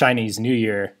Chinese New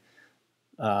Year,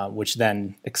 which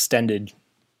then extended,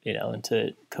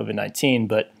 into COVID-19.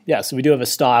 But yeah, so we do have a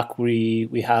stock.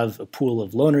 We have a pool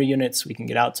of loaner units we can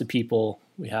get out to people.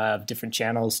 We have different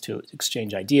channels to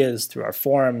exchange ideas through our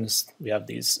forums. We have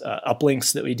these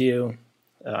uplinks that we do,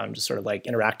 just sort of like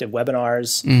interactive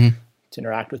webinars to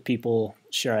interact with people,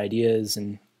 share ideas,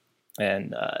 and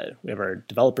we have our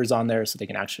developers on there so they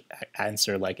can actually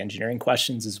answer like engineering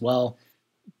questions as well.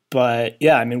 But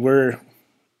yeah, I mean,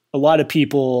 a lot of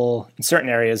people in certain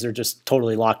areas are just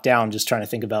totally locked down, just trying to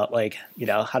think about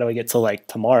how do I get to like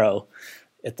tomorrow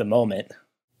at the moment.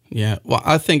 Yeah. Well,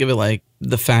 I think of it like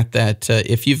the fact that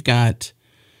if you've got,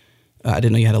 I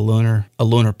didn't know you had a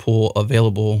loaner pool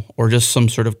available, or just some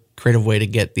sort of creative way to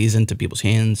get these into people's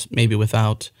hands, maybe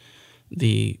without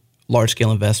the large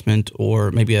scale investment,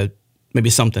 or maybe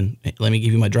something. Let me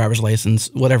give you my driver's license,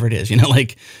 whatever it is,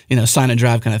 sign and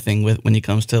drive kind of thing when it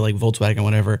comes to like Volkswagen or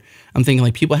whatever. I'm thinking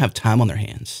like people have time on their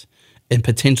hands and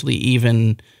potentially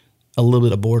even a little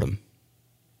bit of boredom.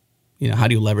 How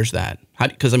do you leverage that?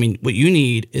 Because what you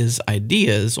need is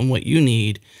ideas, and what you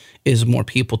need is more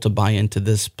people to buy into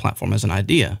this platform as an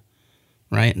idea,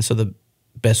 right? And so the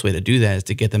best way to do that is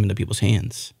to get them into people's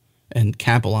hands and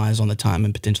capitalize on the time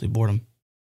and potentially boredom.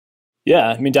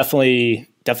 Yeah, definitely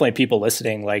people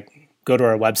listening, like go to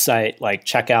our website, like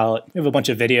check out, we have a bunch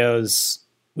of videos.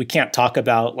 We can't talk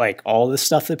about like all the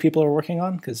stuff that people are working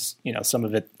on because, some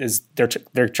of it is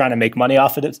they're trying to make money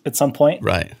off it at some point.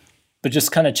 Right. But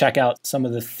just kind of check out some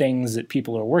of the things that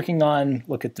people are working on,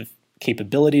 look at the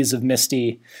capabilities of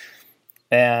Misty.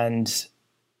 And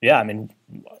yeah,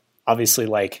 obviously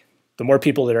like the more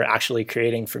people that are actually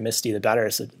creating for Misty, the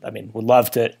better. So, would love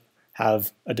to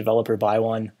have a developer buy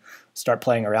one, start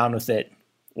playing around with it.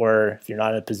 Or if you're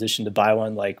not in a position to buy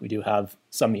one, like we do have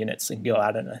some units that can go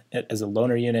out as a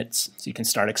loaner units. So you can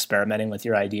start experimenting with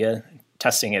your idea,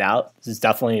 testing it out. This is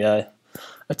definitely a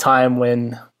time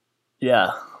when,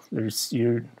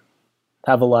 you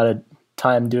have a lot of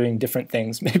time doing different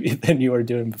things maybe than you were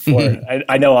doing before.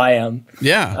 I know I am.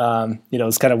 Yeah.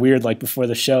 It's kind of weird. Like before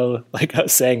the show, like I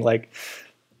was saying, like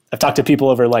I've talked to people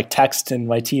over like text and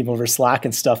my team over Slack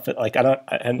and stuff, but like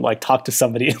and like talk to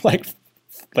somebody like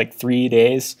 3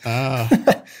 days.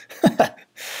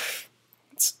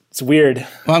 It's weird.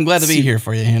 Well, I'm glad to be here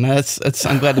for you.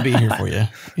 I'm glad to be here for you.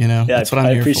 That's what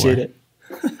I'm here for. I appreciate it.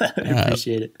 I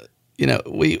appreciate it.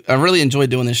 I really enjoy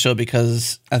doing this show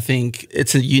because I think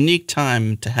it's a unique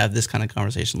time to have this kind of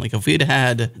conversation. Like if we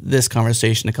had this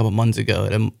conversation a couple months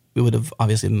ago, we would have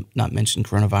obviously not mentioned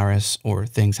coronavirus or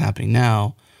things happening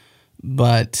now.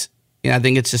 But I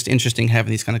think it's just interesting having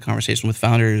these kind of conversations with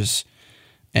founders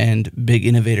and big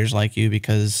innovators like you,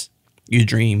 because you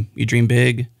dream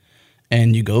big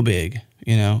and you go big.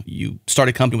 You start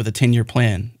a company with a 10-year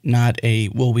plan, not a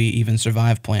will we even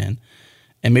survive plan.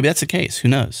 And maybe that's the case, who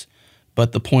knows?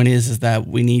 But the point is that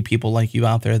we need people like you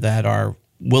out there that are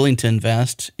willing to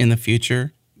invest in the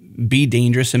future, be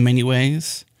dangerous in many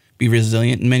ways, be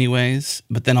resilient in many ways,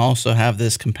 but then also have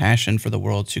this compassion for the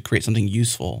world to create something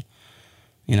useful.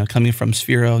 Coming from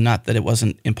Sphero, not that it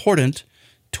wasn't important,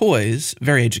 toys,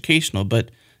 very educational,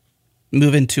 but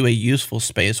move into a useful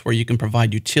space where you can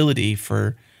provide utility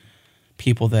for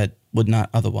people that would not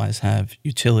otherwise have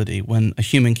utility when a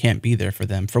human can't be there for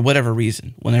them for whatever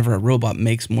reason, whenever a robot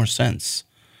makes more sense.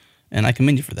 And I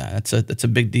commend you for that. That's a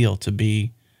big deal to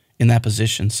be in that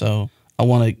position. So I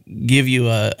want to give you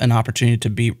an opportunity to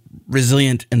be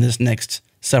resilient in this next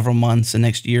several months, the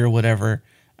next year, whatever.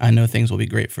 I know things will be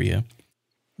great for you.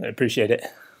 I appreciate it.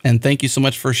 And thank you so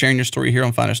much for sharing your story here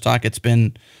on Founders Talk. It's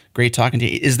been great talking to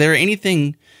you. Is there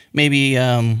anything maybe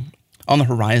on the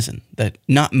horizon that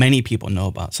not many people know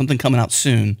about, something coming out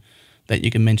soon that you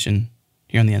can mention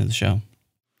here on the end of the show?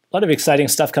 A lot of exciting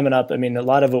stuff coming up. A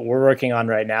lot of what we're working on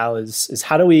right now is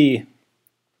how do we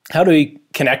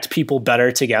connect people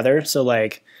better together? So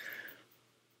like,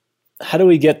 how do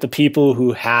we get the people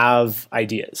who have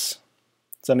ideas?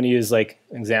 So I'm going to use like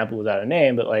an example without a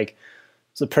name, but like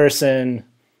it's a person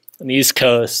on the East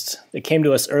Coast that came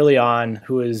to us early on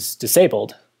who was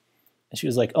disabled. And she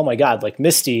was like, oh my God, like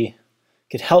Misty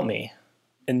could help me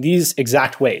in these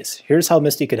exact ways. Here's how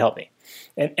Misty could help me.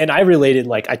 And I related,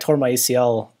 like I tore my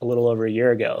ACL a little over a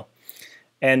year ago.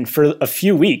 And for a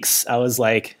few weeks, I was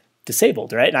like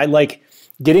disabled, right? And I like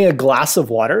getting a glass of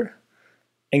water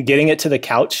and getting it to the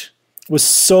couch was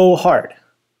so hard.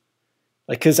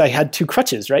 Like, cause I had 2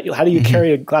 crutches, right? How do you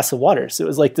carry a glass of water? So it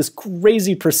was like this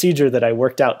crazy procedure that I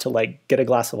worked out to like get a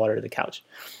glass of water to the couch.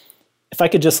 If I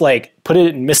could just like put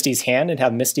it in Misty's hand and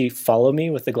have Misty follow me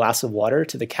with the glass of water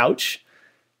to the couch,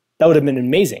 that would have been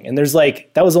amazing. And there's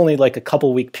like, that was only like a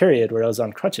couple week period where I was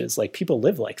on crutches. Like people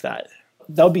live like that.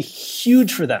 That would be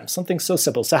huge for them. Something so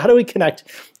simple. So how do we connect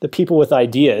the people with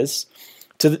ideas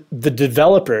to the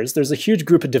developers? There's a huge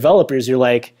group of developers. You're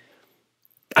like,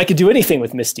 I could do anything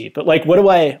with Misty, but like, what do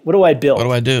I build? What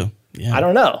do I do? Yeah. I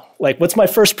don't know. Like, what's my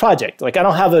first project? Like, I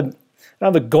don't have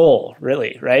a goal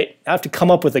really, right? I have to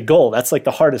come up with a goal. That's like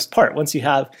the hardest part. Once you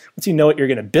know what you're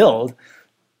going to build,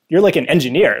 you're like an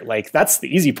engineer. Like that's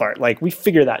the easy part. Like we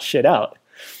figure that shit out.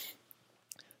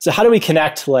 So how do we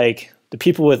connect like the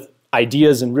people with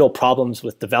ideas and real problems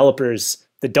with developers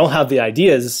that don't have the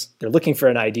ideas? They're looking for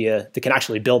an idea that can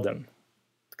actually build them.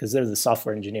 because they're the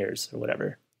software engineers or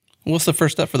whatever. What's the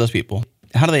first step for those people?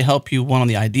 How do they help you, one, on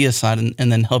the idea side,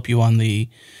 and then help you on the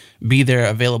be there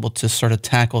available to sort of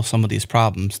tackle some of these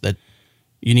problems that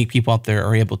unique people out there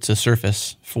are able to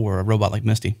surface for a robot like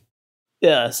Misty?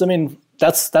 Yeah. So, I mean,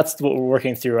 that's what we're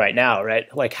working through right now, right?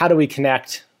 Like, how do we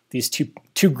connect these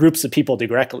two groups of people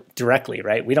directly,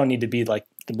 right? We don't need to be like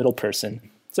the middle person.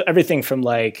 So everything from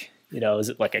like, is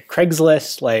it like a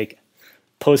Craigslist, like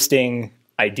posting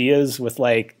ideas with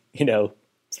like,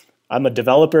 I'm a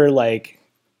developer, like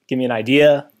give me an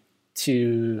idea,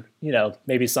 to,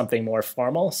 maybe something more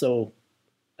formal. So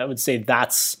I would say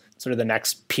that's sort of the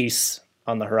next piece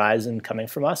on the horizon coming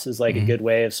from us, is like a good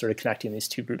way of sort of connecting these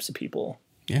two groups of people.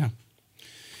 Yeah.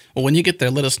 Well, when you get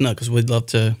there, let us know, because we love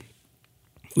to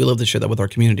share that with our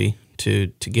community to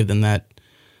give them that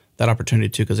opportunity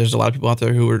too, because there's a lot of people out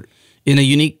there who are in a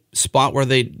unique spot where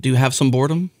they do have some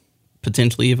boredom,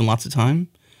 potentially even lots of time.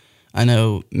 I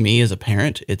know me as a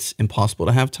parent, it's impossible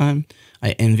to have time.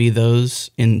 I envy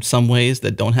those in some ways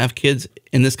that don't have kids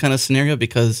in this kind of scenario,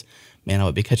 because, man, I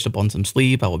would be catching up on some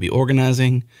sleep. I would be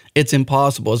organizing. It's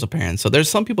impossible as a parent. So there's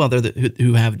some people out there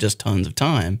who have just tons of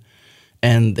time,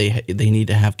 and they need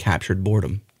to have captured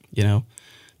boredom,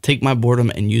 Take my boredom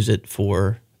and use it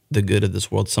for the good of this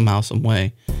world somehow, some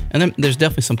way. And then there's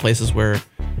definitely some places where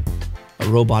a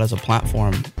robot as a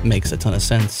platform makes a ton of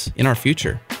sense in our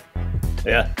future.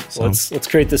 Yeah, so let's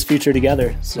create this future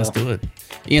together. So. Let's do it.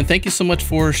 Ian, thank you so much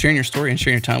for sharing your story and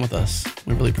sharing your time with us.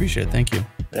 We really appreciate it. Thank you.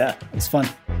 Yeah, it's fun.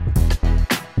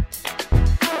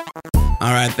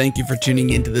 All right, thank you for tuning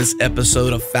into this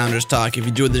episode of Founders Talk. If you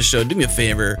enjoyed this show, do me a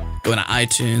favor, go into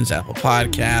iTunes, Apple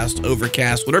Podcast,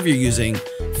 Overcast, whatever you're using,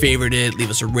 favorite it, leave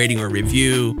us a rating or a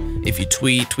review. If you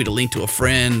tweet a link to a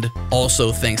friend.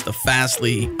 Also, thanks to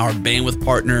Fastly, our bandwidth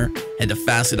partner. Head to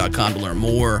fastly.com to learn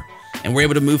more. And we're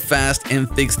able to move fast and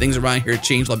fix things around here at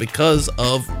ChangeLog because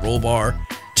of Rollbar.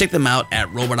 Check them out at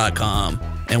rollbar.com.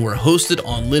 And we're hosted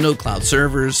on Linode Cloud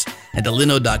servers. Head to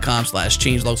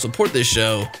linode.com/changelog. Support this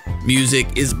show. Music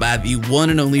is by the one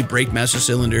and only Breakmaster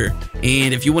Cylinder.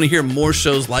 And if you want to hear more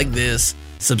shows like this,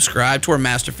 subscribe to our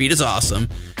master feed. It's awesome.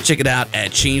 Check it out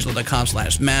at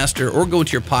changelog.com/master, or go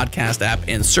into your podcast app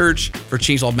and search for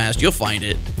Changelog Master. You'll find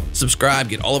it. Subscribe,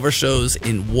 get all of our shows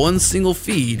in one single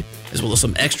feed, as well as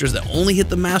some extras that only hit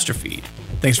the master feed.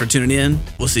 Thanks for tuning in.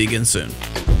 We'll see you again soon.